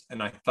videos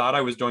and I thought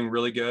I was doing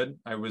really good.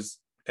 I was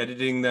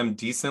editing them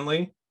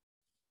decently,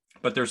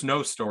 but there's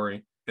no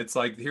story. It's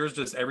like, here's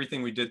just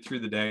everything we did through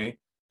the day,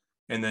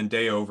 and then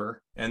day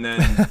over. And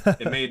then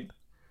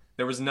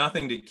there was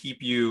nothing to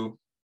keep you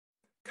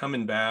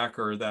coming back,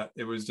 or that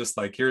it was just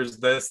like, here's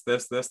this,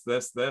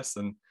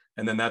 and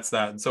then that's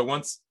that. And so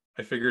once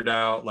I figured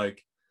out,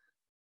 like,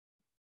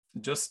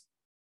 just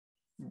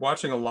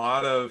watching a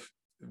lot of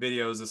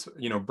videos is,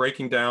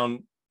 breaking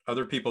down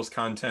other people's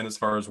content as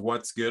far as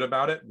what's good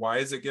about it. Why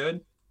is it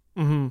good?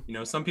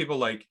 Some people,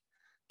 like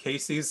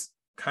Casey's,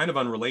 kind of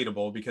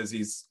unrelatable because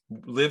he's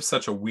lived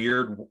such a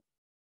weird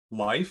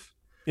life.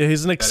 Yeah,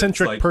 he's an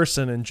eccentric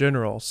person in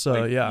general.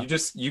 So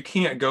you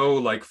can't go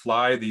like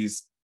fly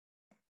these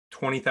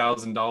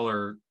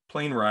 $20,000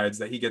 plane rides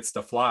that he gets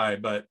to fly,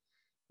 but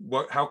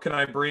how can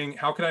I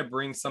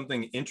bring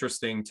something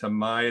interesting to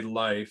my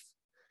life?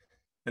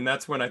 And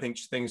that's when I think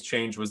things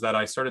changed, was that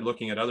I started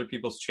looking at other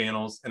people's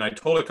channels, and I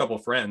told a couple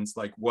friends,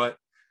 like,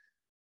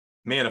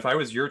 if I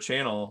was your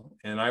channel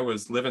and I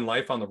was living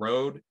life on the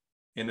road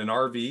in an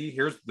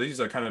RV, these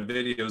are kind of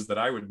videos that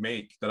I would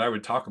make, that I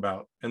would talk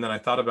about. And then I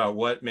thought about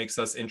what makes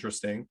us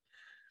interesting.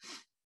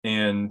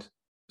 And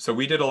so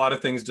we did a lot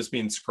of things just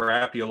being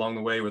scrappy along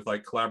the way with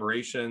like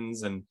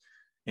collaborations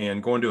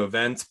and going to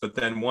events. But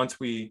then once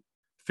we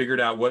figured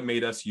out what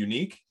made us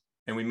unique,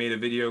 and we made a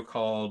video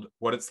called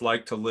What It's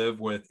Like to Live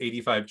with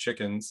 85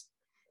 Chickens.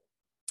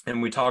 And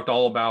we talked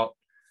all about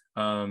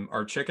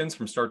our chickens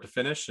from start to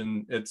finish,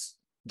 and it's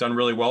done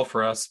really well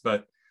for us.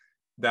 But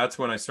that's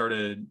when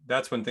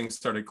things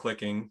started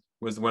clicking,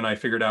 was when I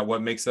figured out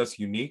what makes us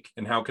unique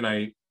and how can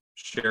I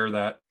share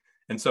that.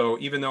 And so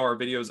even though our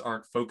videos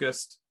aren't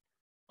focused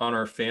on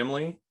our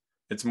family,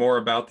 it's more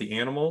about the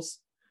animals.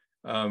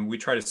 We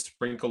try to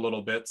sprinkle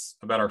little bits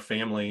about our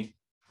family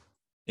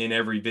in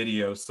every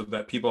video, so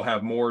that people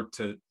have more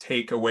to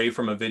take away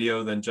from a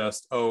video than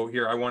just, I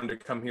wanted to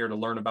come here to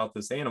learn about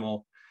this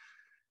animal,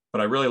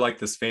 but I really like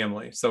this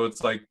family. So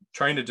it's like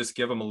trying to just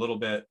give them a little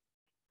bit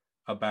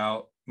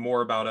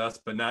more about us,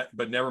 but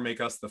never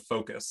make us the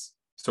focus.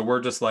 So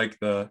we're just like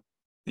the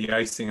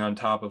icing on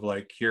top of,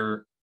 like,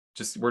 we're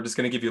just going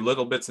to give you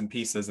little bits and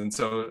pieces. And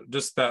so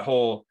just that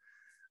whole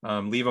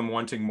leave them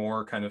wanting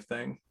more kind of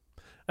thing.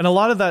 And a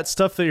lot of that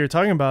stuff that you're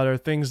talking about are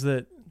things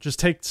that just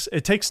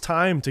takes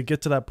time to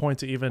get to that point,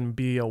 to even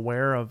be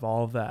aware of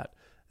all of that.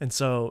 And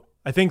so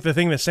I think the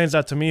thing that stands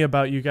out to me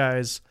about you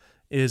guys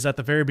is, at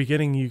the very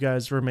beginning, you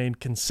guys remained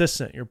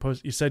consistent.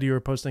 You said you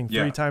were posting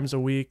 3 times a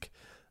week.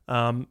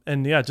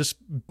 And yeah, just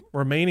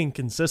remaining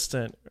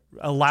consistent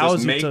allows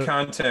just make you to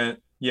content.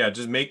 Yeah,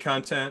 just make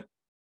content.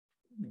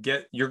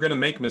 You're going to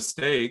make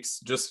mistakes.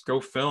 Just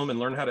go film and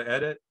learn how to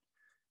edit,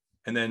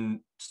 and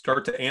then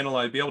start to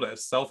be able to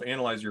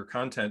self-analyze your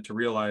content to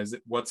realize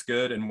what's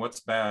good and what's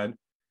bad,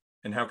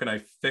 and how can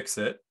I fix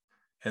it,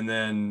 and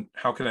then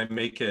how can I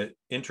make it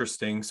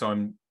interesting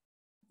so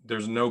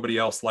there's nobody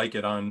else like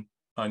it on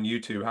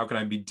YouTube. How can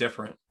I be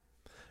different?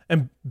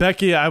 And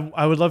Becky,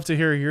 I would love to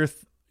hear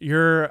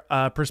your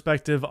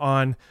perspective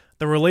on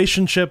the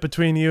relationship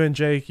between you and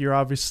Jake. You're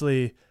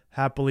obviously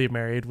happily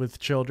married with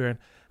children.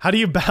 How do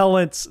you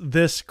balance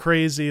this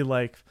crazy,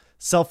 like,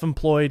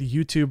 self-employed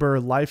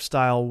YouTuber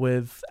lifestyle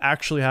with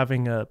actually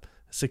having a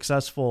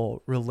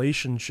successful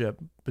relationship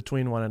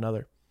between one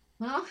another?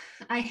 Well,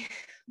 I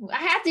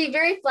have to be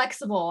very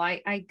flexible.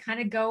 I kind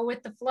of go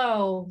with the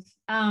flow.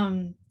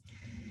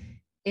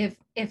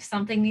 If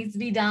something needs to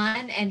be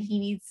done and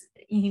he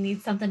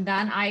needs something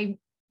done, I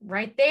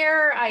kind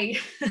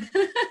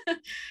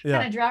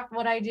of drop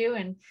what I do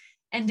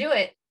and do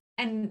it.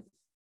 And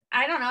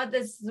I don't know,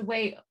 this is the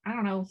way, I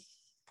don't know.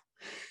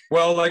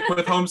 Well, like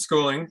with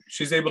homeschooling,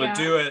 she's able to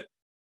do it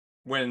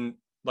when,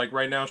 like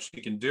right now she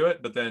can do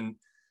it, but then,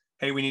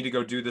 hey, we need to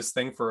go do this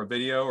thing for a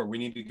video, or we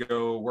need to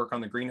go work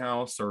on the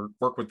greenhouse or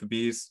work with the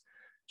bees.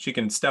 She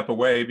can step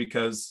away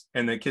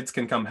and the kids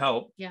can come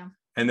help. Yeah.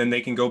 And then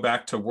they can go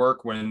back to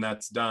work when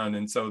that's done.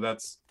 And so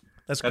that's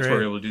great. Where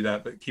we're able to do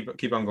that, but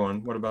keep on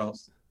going. What about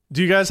else?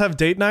 Do you guys have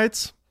date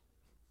nights?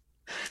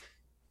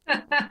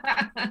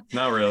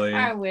 Not really.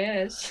 I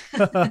wish.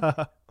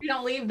 We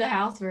don't leave the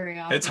house very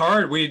often. It's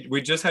hard.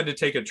 We just had to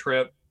take a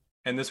trip,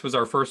 and this was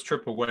our first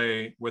trip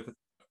away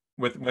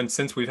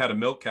since we've had a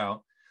milk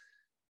cow.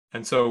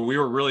 And so we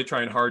were really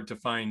trying hard to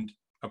find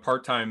a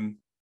part-time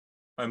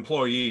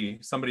employee,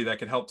 somebody that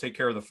could help take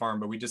care of the farm,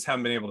 but we just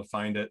haven't been able to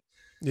find it.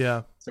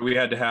 Yeah. So we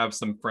had to have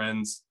some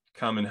friends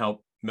come and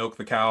help milk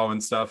the cow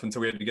and stuff. And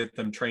so we had to get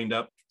them trained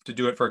up to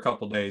do it for a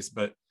couple of days,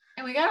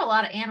 and we got a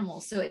lot of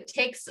animals, so it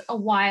takes a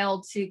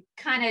while to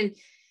kind of,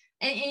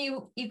 and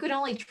you could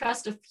only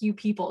trust a few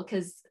people,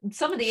 because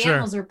some of the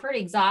animals are pretty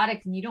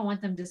exotic and you don't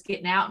want them just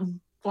getting out and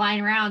flying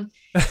around.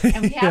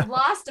 And we have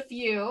lost a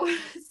few.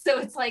 So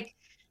it's like,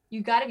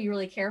 you got to be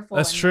really careful.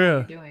 That's true.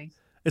 What you're doing.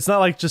 It's not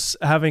like just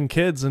having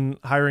kids and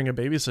hiring a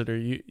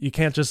babysitter. You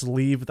can't just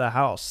leave the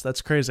house.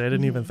 That's crazy. I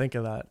didn't even think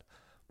of that.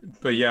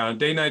 But yeah,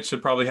 day nights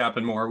should probably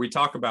happen more. We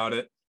talk about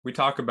it,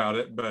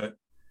 but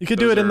you could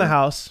do it in the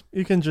house.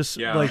 You can just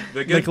make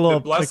a little, the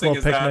blessing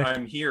is picnic. that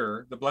I'm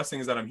here. The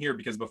blessing is that I'm here,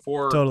 because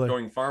before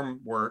going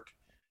farm work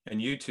and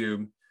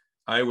YouTube,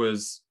 I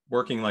was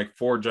working like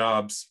 4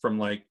 jobs from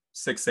like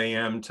 6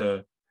 a.m.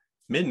 to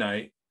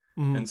midnight.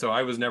 Mm-hmm. And so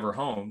I was never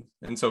home.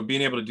 And so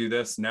being able to do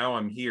this, now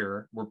I'm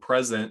here. We're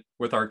present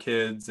with our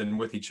kids and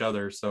with each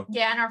other. So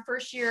yeah, in our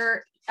first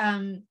year,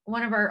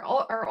 one of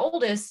our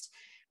oldest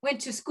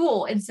went to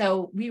school, and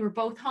so we were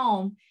both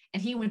home,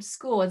 and he went to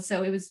school, and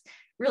so it was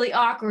really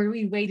awkward.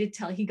 We waited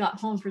till he got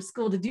home for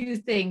school to do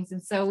things,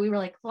 and so we were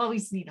like, well, we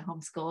just need to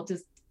homeschool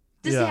just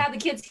to have the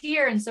kids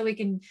here, and so we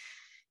can,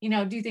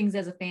 do things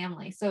as a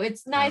family. So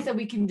it's nice that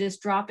we can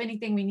just drop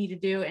anything we need to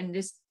do and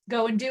just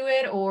go and do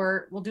it,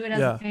 or we'll do it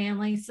as a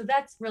family. So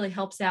that's really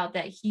helps out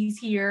that he's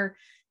here,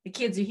 the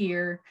kids are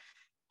here,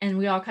 and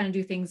we all kind of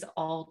do things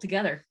all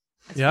together.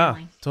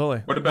 Family.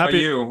 Totally. What about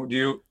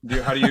you?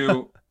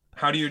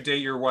 How do you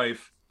date your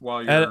wife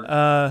while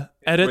you're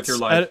with your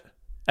life?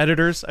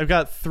 Editors. I've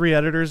got 3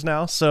 editors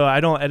now, so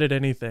I don't edit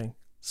anything.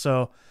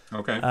 So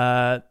okay,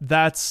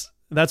 that's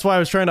why I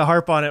was trying to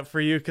harp on it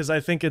for you, because I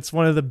think it's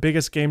one of the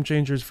biggest game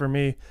changers for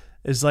me.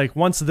 Is like,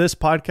 once this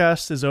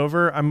podcast is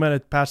over, I'm going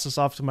to pass this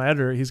off to my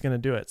editor. He's going to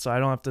do it, so I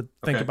don't have to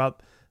think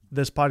about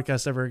this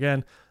podcast ever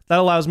again. That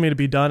allows me to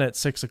be done at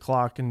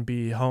 6:00 and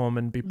be home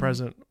and be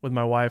present with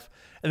my wife.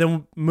 And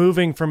then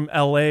moving from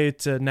LA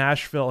to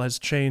Nashville has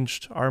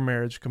changed our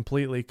marriage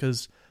completely,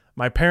 because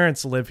my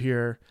parents live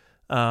here.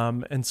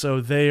 And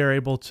so they are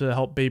able to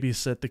help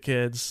babysit the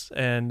kids,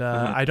 and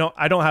I don't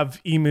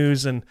have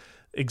emus and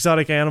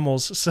exotic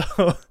animals. So,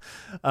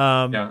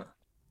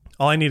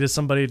 all I need is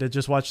somebody to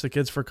just watch the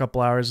kids for a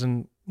couple hours.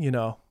 And,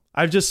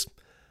 I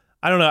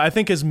don't know. I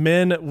think as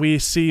men, we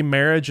see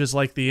marriage as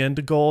like the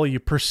end goal. You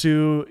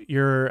pursue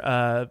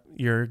your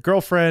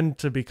girlfriend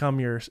to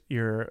become your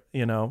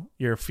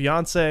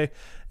fiance.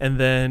 And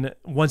then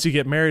once you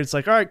get married, it's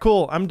like, all right,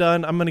 cool, I'm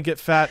done. I'm going to get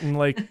fat and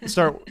like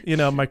start,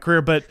 my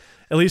career. But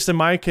at least in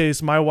my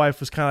case, my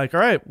wife was kind of like,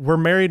 all right, we're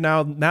married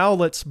now. Now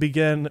let's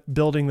begin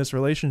building this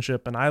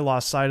relationship. And I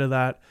lost sight of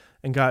that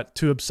and got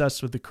too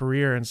obsessed with the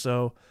career. And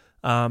so,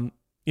 I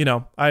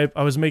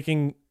was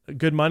making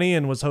good money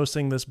and was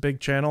hosting this big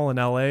channel in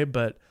LA,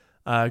 but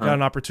got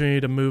an opportunity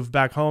to move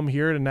back home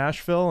here to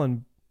Nashville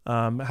and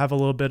have a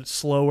little bit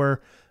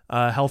slower,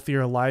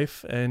 healthier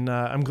life. And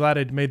I'm glad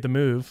I'd made the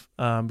move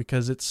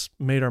because it's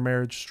made our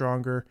marriage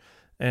stronger.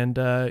 And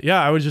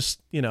I would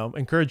just,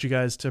 encourage you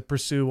guys to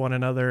pursue one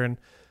another and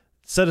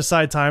set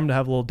aside time to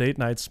have little date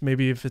nights.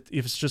 Maybe if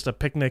it's just a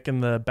picnic in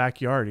the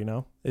backyard,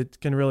 it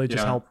can really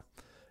just help.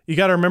 You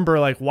got to remember,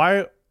 like,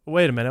 why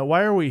wait a minute,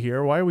 why are we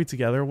here? Why are we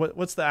together?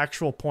 What's the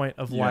actual point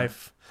of Yeah.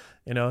 life?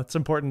 You know, it's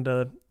important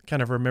to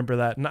kind of remember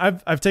that. And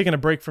I've taken a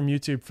break from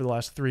YouTube for the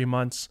last 3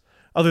 months,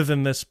 other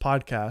than this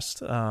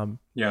podcast.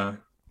 Yeah.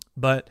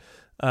 But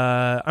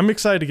I'm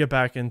excited to get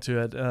back into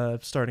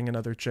it, starting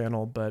another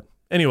channel. But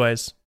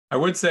anyways, I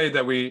would say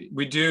that we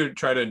do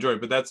try to enjoy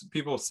it, but that's,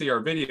 people see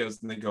our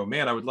videos and they go,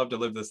 man, I would love to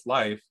live this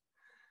life.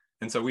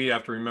 And so we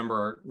have to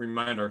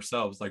remind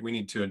ourselves, like, we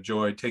need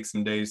to take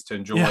some days to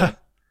enjoy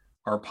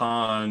our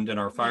pond and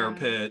our fire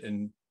pit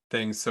and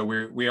things. So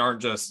we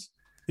aren't just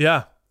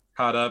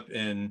caught up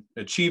in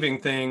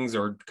achieving things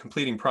or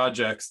completing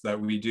projects,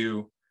 that we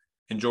do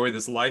enjoy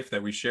this life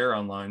that we share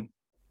online.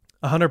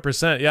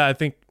 100%. Yeah. I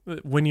think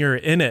when you're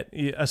in it,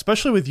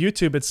 especially with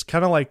YouTube, it's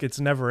kind of like it's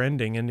never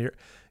ending, and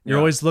you're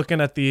always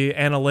looking at the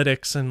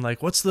analytics and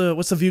like, what's the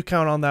view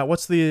count on that?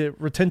 What's the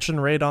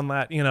retention rate on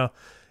that? You know,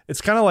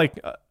 it's kind of like,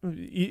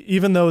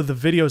 even though the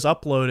video's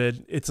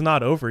uploaded, it's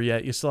not over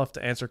yet. You still have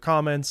to answer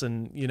comments,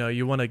 and, you know,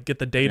 you want to get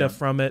the data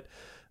from it.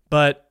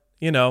 But,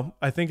 you know,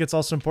 I think it's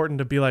also important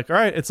to be like, all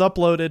right, it's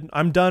uploaded.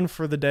 I'm done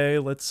for the day.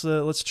 Let's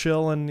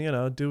chill and, you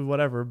know, do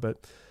whatever.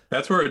 But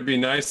that's where it'd be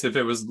nice if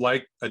it was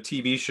like a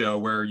TV show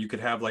where you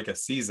could have like a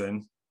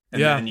season,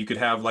 and then you could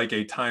have like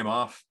a time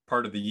off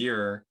part of the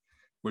year.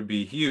 Would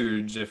be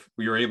huge if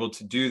we were able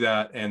to do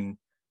that, and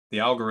the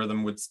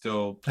algorithm would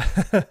still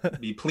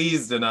be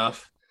pleased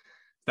enough.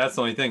 That's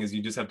the only thing, is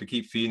you just have to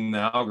keep feeding the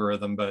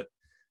algorithm. But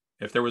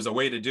if there was a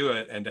way to do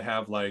it and to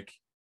have like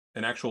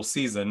an actual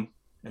season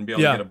and be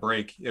able to get a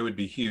break, it would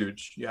be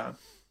huge. Yeah.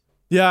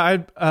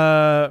 Yeah.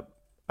 I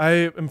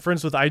am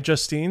friends with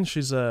iJustine.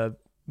 She's a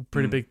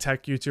pretty big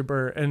tech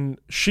YouTuber, and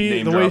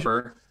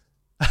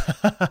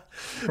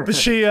but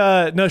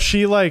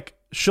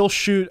she'll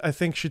shoot, I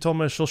think she told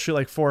me she'll shoot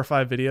like 4 or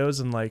 5 videos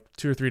in like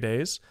 2 or 3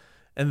 days.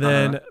 And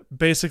then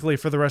basically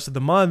for the rest of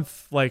the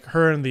month, like,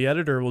 her and the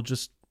editor will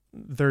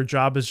their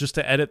job is just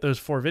to edit those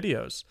 4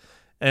 videos.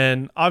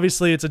 And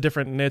obviously it's a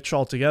different niche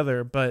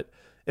altogether, but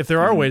if there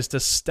are ways to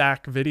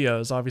stack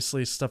videos,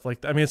 obviously stuff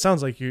like that. I mean, it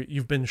sounds like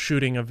you've been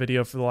shooting a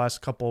video for the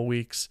last couple of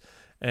weeks,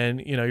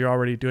 and, you know, you're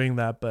already doing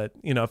that. But,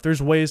 you know, if there's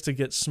ways to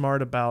get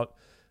smart about,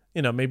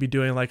 you know, maybe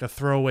doing like a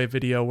throwaway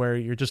video where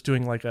you're just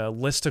doing like a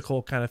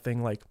listicle kind of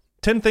thing, like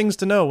 10 things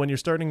to know when you're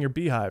starting your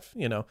beehive,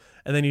 you know,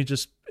 and then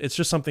it's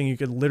just something you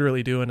could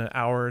literally do in an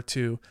hour or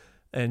two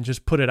and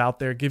just put it out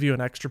there, give you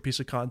an extra piece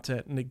of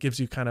content, and it gives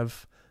you kind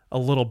of a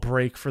little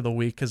break for the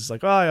week, because it's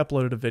like, oh, I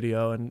uploaded a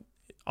video. And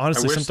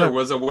honestly, I wish there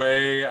was a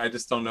way. I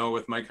just don't know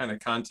with my kind of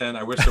content.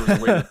 I wish there was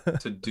a way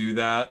to do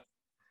that.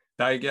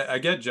 I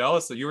get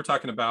jealous that you were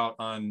talking about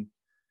on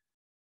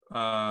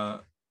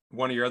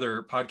one of your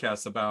other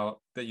podcasts about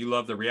that you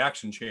love the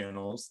reaction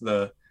channels.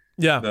 That's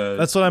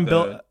what I'm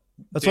built.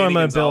 That's what I'm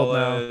going to build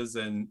now.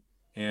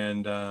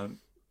 And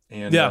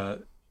a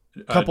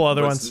couple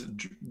other ones.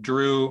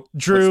 Drew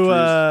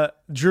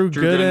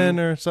Gooden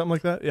or something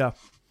like that.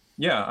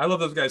 Yeah, I love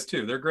those guys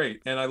too. They're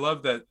great, and I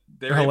love that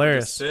they're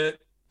hilarious.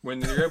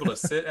 When you're able to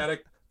sit at a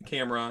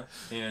camera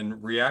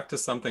and react to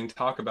something,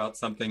 talk about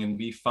something, and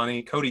be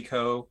funny. Cody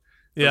Co.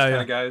 Kind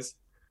of guys.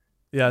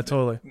 Yeah,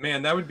 totally.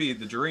 Man, that would be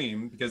the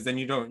dream, because then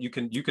you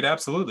could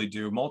absolutely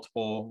do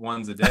multiple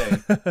ones a day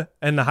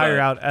and hire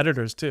out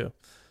editors too.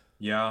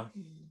 Yeah.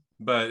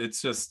 But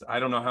it's just, I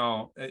don't know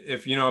how,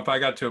 if I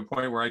got to a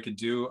point where I could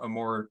do a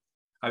more,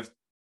 I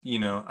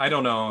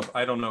don't know if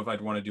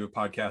I'd want to do a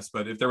podcast,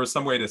 but if there was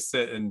some way to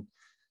sit and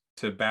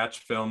to batch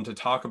film, to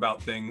talk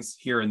about things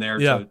here and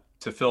there,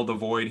 to fill the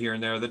void here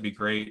and there, that'd be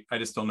great. I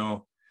just don't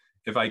know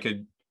if I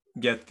could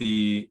get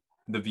the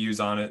views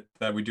on it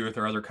that we do with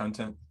our other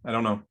content. I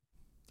don't know.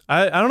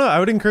 I don't know. I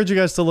would encourage you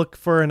guys to look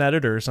for an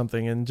editor or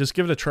something and just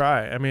give it a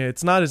try. I mean,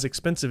 it's not as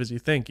expensive as you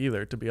think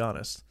either, to be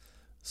honest.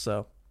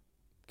 So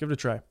give it a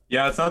try.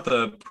 Yeah, it's not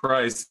the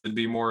price. It'd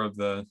be more of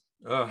the,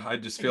 I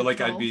just feel like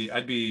I'd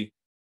be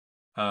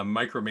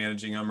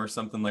micromanaging them or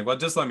something. Like, well,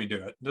 just let me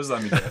do it.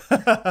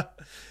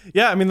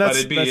 Yeah, I mean, but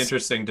it'd be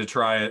interesting to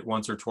try it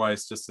once or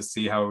twice just to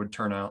see how it would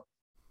turn out.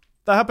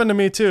 That happened to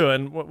me too.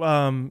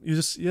 And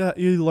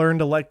you learn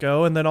to let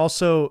go. And then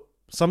also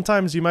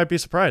sometimes you might be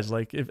surprised,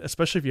 like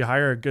especially if you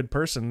hire a good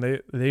person,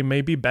 they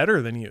may be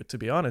better than you. To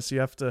be honest, you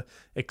have to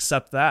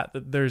accept that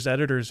there's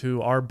editors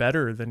who are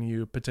better than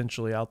you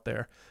potentially out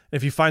there.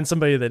 If you find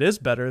somebody that is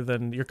better,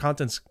 then your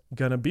content's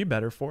gonna be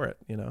better for it,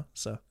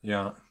 So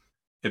yeah,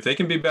 if they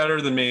can be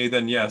better than me,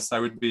 then yes, I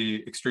would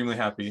be extremely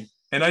happy.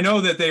 And I know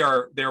that they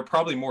are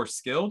probably more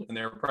skilled and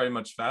they're probably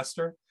much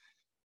faster.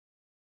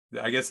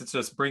 I guess it's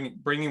just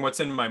bringing what's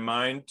in my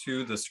mind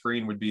to the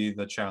screen would be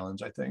the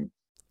challenge, I think.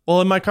 Well,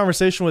 in my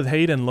conversation with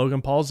Hayden,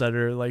 Logan Paul's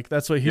editor, like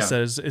that's what he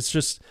says. It's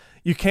just,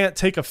 you can't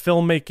take a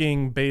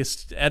filmmaking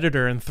based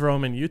editor and throw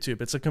him in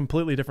YouTube. It's a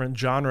completely different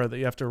genre that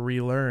you have to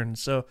relearn.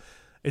 So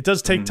it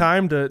does take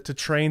time to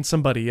train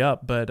somebody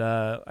up, but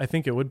I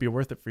think it would be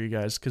worth it for you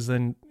guys, because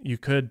then you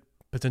could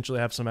potentially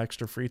have some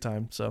extra free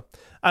time. So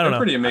I don't know.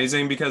 Pretty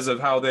amazing because of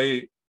how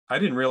I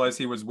didn't realize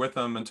he was with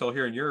them until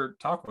hearing your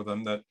talk with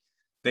him, that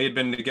they had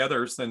been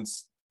together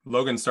since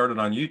Logan started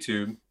on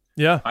YouTube.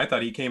 Yeah. I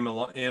thought he came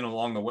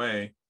along the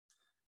way.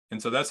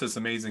 And so that's just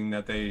amazing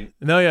that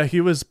No, yeah,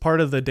 he was part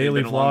of the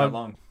daily vlog.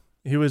 Long.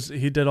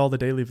 He did all the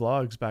daily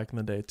vlogs back in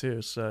the day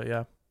too. So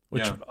yeah.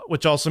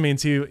 Which also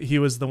means he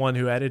was the one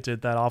who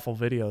edited that awful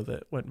video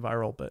that went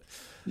viral. But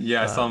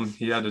yeah, I saw him.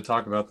 He had to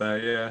talk about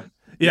that. Yeah.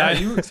 Yeah,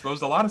 you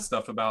exposed a lot of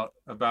stuff about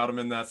him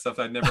and that stuff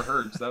I'd never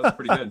heard. So that was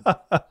pretty good.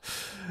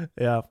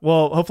 Yeah.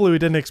 Well, hopefully we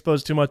didn't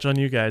expose too much on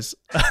you guys.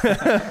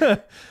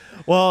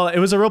 Well, it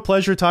was a real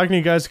pleasure talking to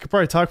you guys. We could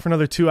probably talk for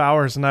another 2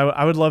 hours, and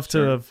I would love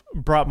to have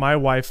brought my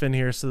wife in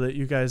here so that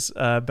you guys,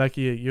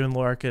 Becky, you and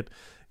Laura could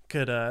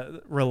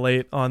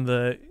relate on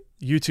the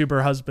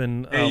YouTuber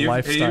husband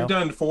lifestyle. Hey, you've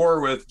done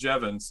 4 with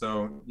Jevin,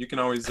 so you can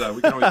always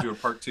we can always do a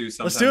part 2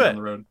 sometime down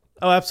the road.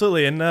 Oh,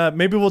 absolutely. And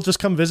maybe we'll just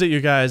come visit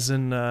you guys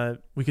and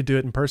we could do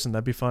it in person.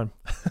 That'd be fun.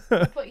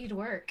 Put you to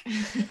work.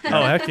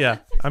 Oh, heck yeah.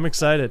 I'm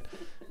excited.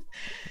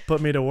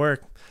 Put me to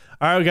work.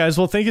 All right, guys.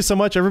 Well, thank you so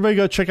much. Everybody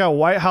go check out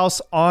White House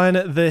on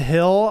the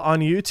Hill on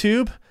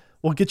YouTube.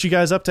 We'll get you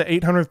guys up to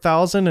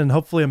 800,000 and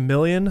hopefully 1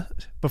 million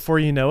before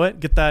you know it.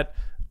 Get that,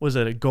 was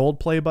it a gold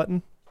play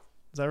button?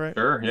 Is that right?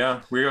 Sure, yeah.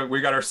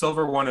 We got our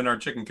silver one in our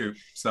chicken coop,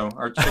 so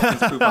our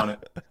chickens poop on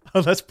it. Oh,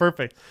 that's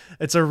perfect.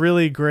 It's a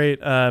really great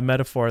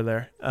metaphor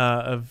there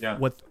of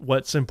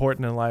what's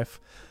important in life.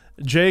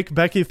 Jake,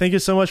 Becky, thank you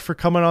so much for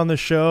coming on the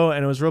show,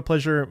 and it was a real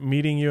pleasure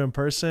meeting you in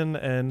person.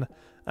 And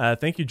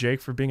thank you, Jake,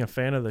 for being a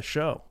fan of the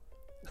show.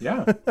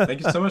 Yeah,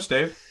 thank you so much,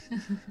 Dave.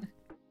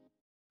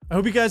 I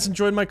hope you guys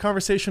enjoyed my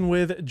conversation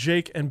with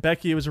Jake and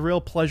Becky. It was a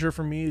real pleasure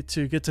for me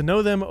to get to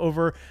know them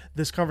over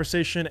this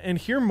conversation and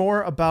hear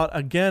more about,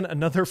 again,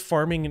 another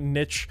farming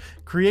niche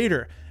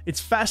creator. It's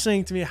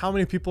fascinating to me how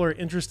many people are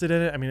interested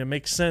in it. I mean, it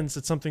makes sense.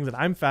 It's something that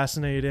I'm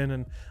fascinated in,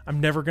 and I'm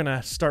never going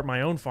to start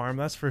my own farm,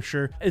 that's for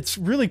sure. It's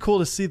really cool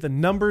to see the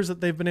numbers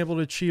that they've been able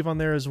to achieve on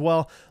there as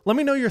well. Let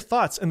me know your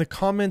thoughts in the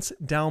comments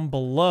down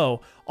below.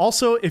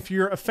 Also, if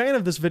you're a fan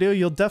of this video,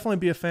 you'll definitely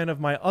be a fan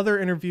of my other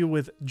interview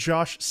with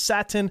Josh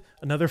Satin,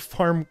 another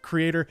farm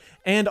creator,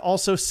 and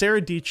also Sarah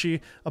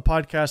Dici, a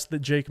podcast that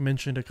Jake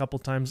mentioned a couple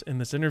times in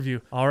this interview.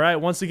 All right,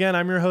 once again,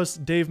 I'm your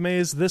host, Dave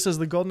Mays. This is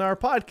the Golden Hour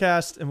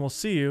Podcast, and we'll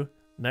see you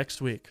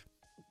next week.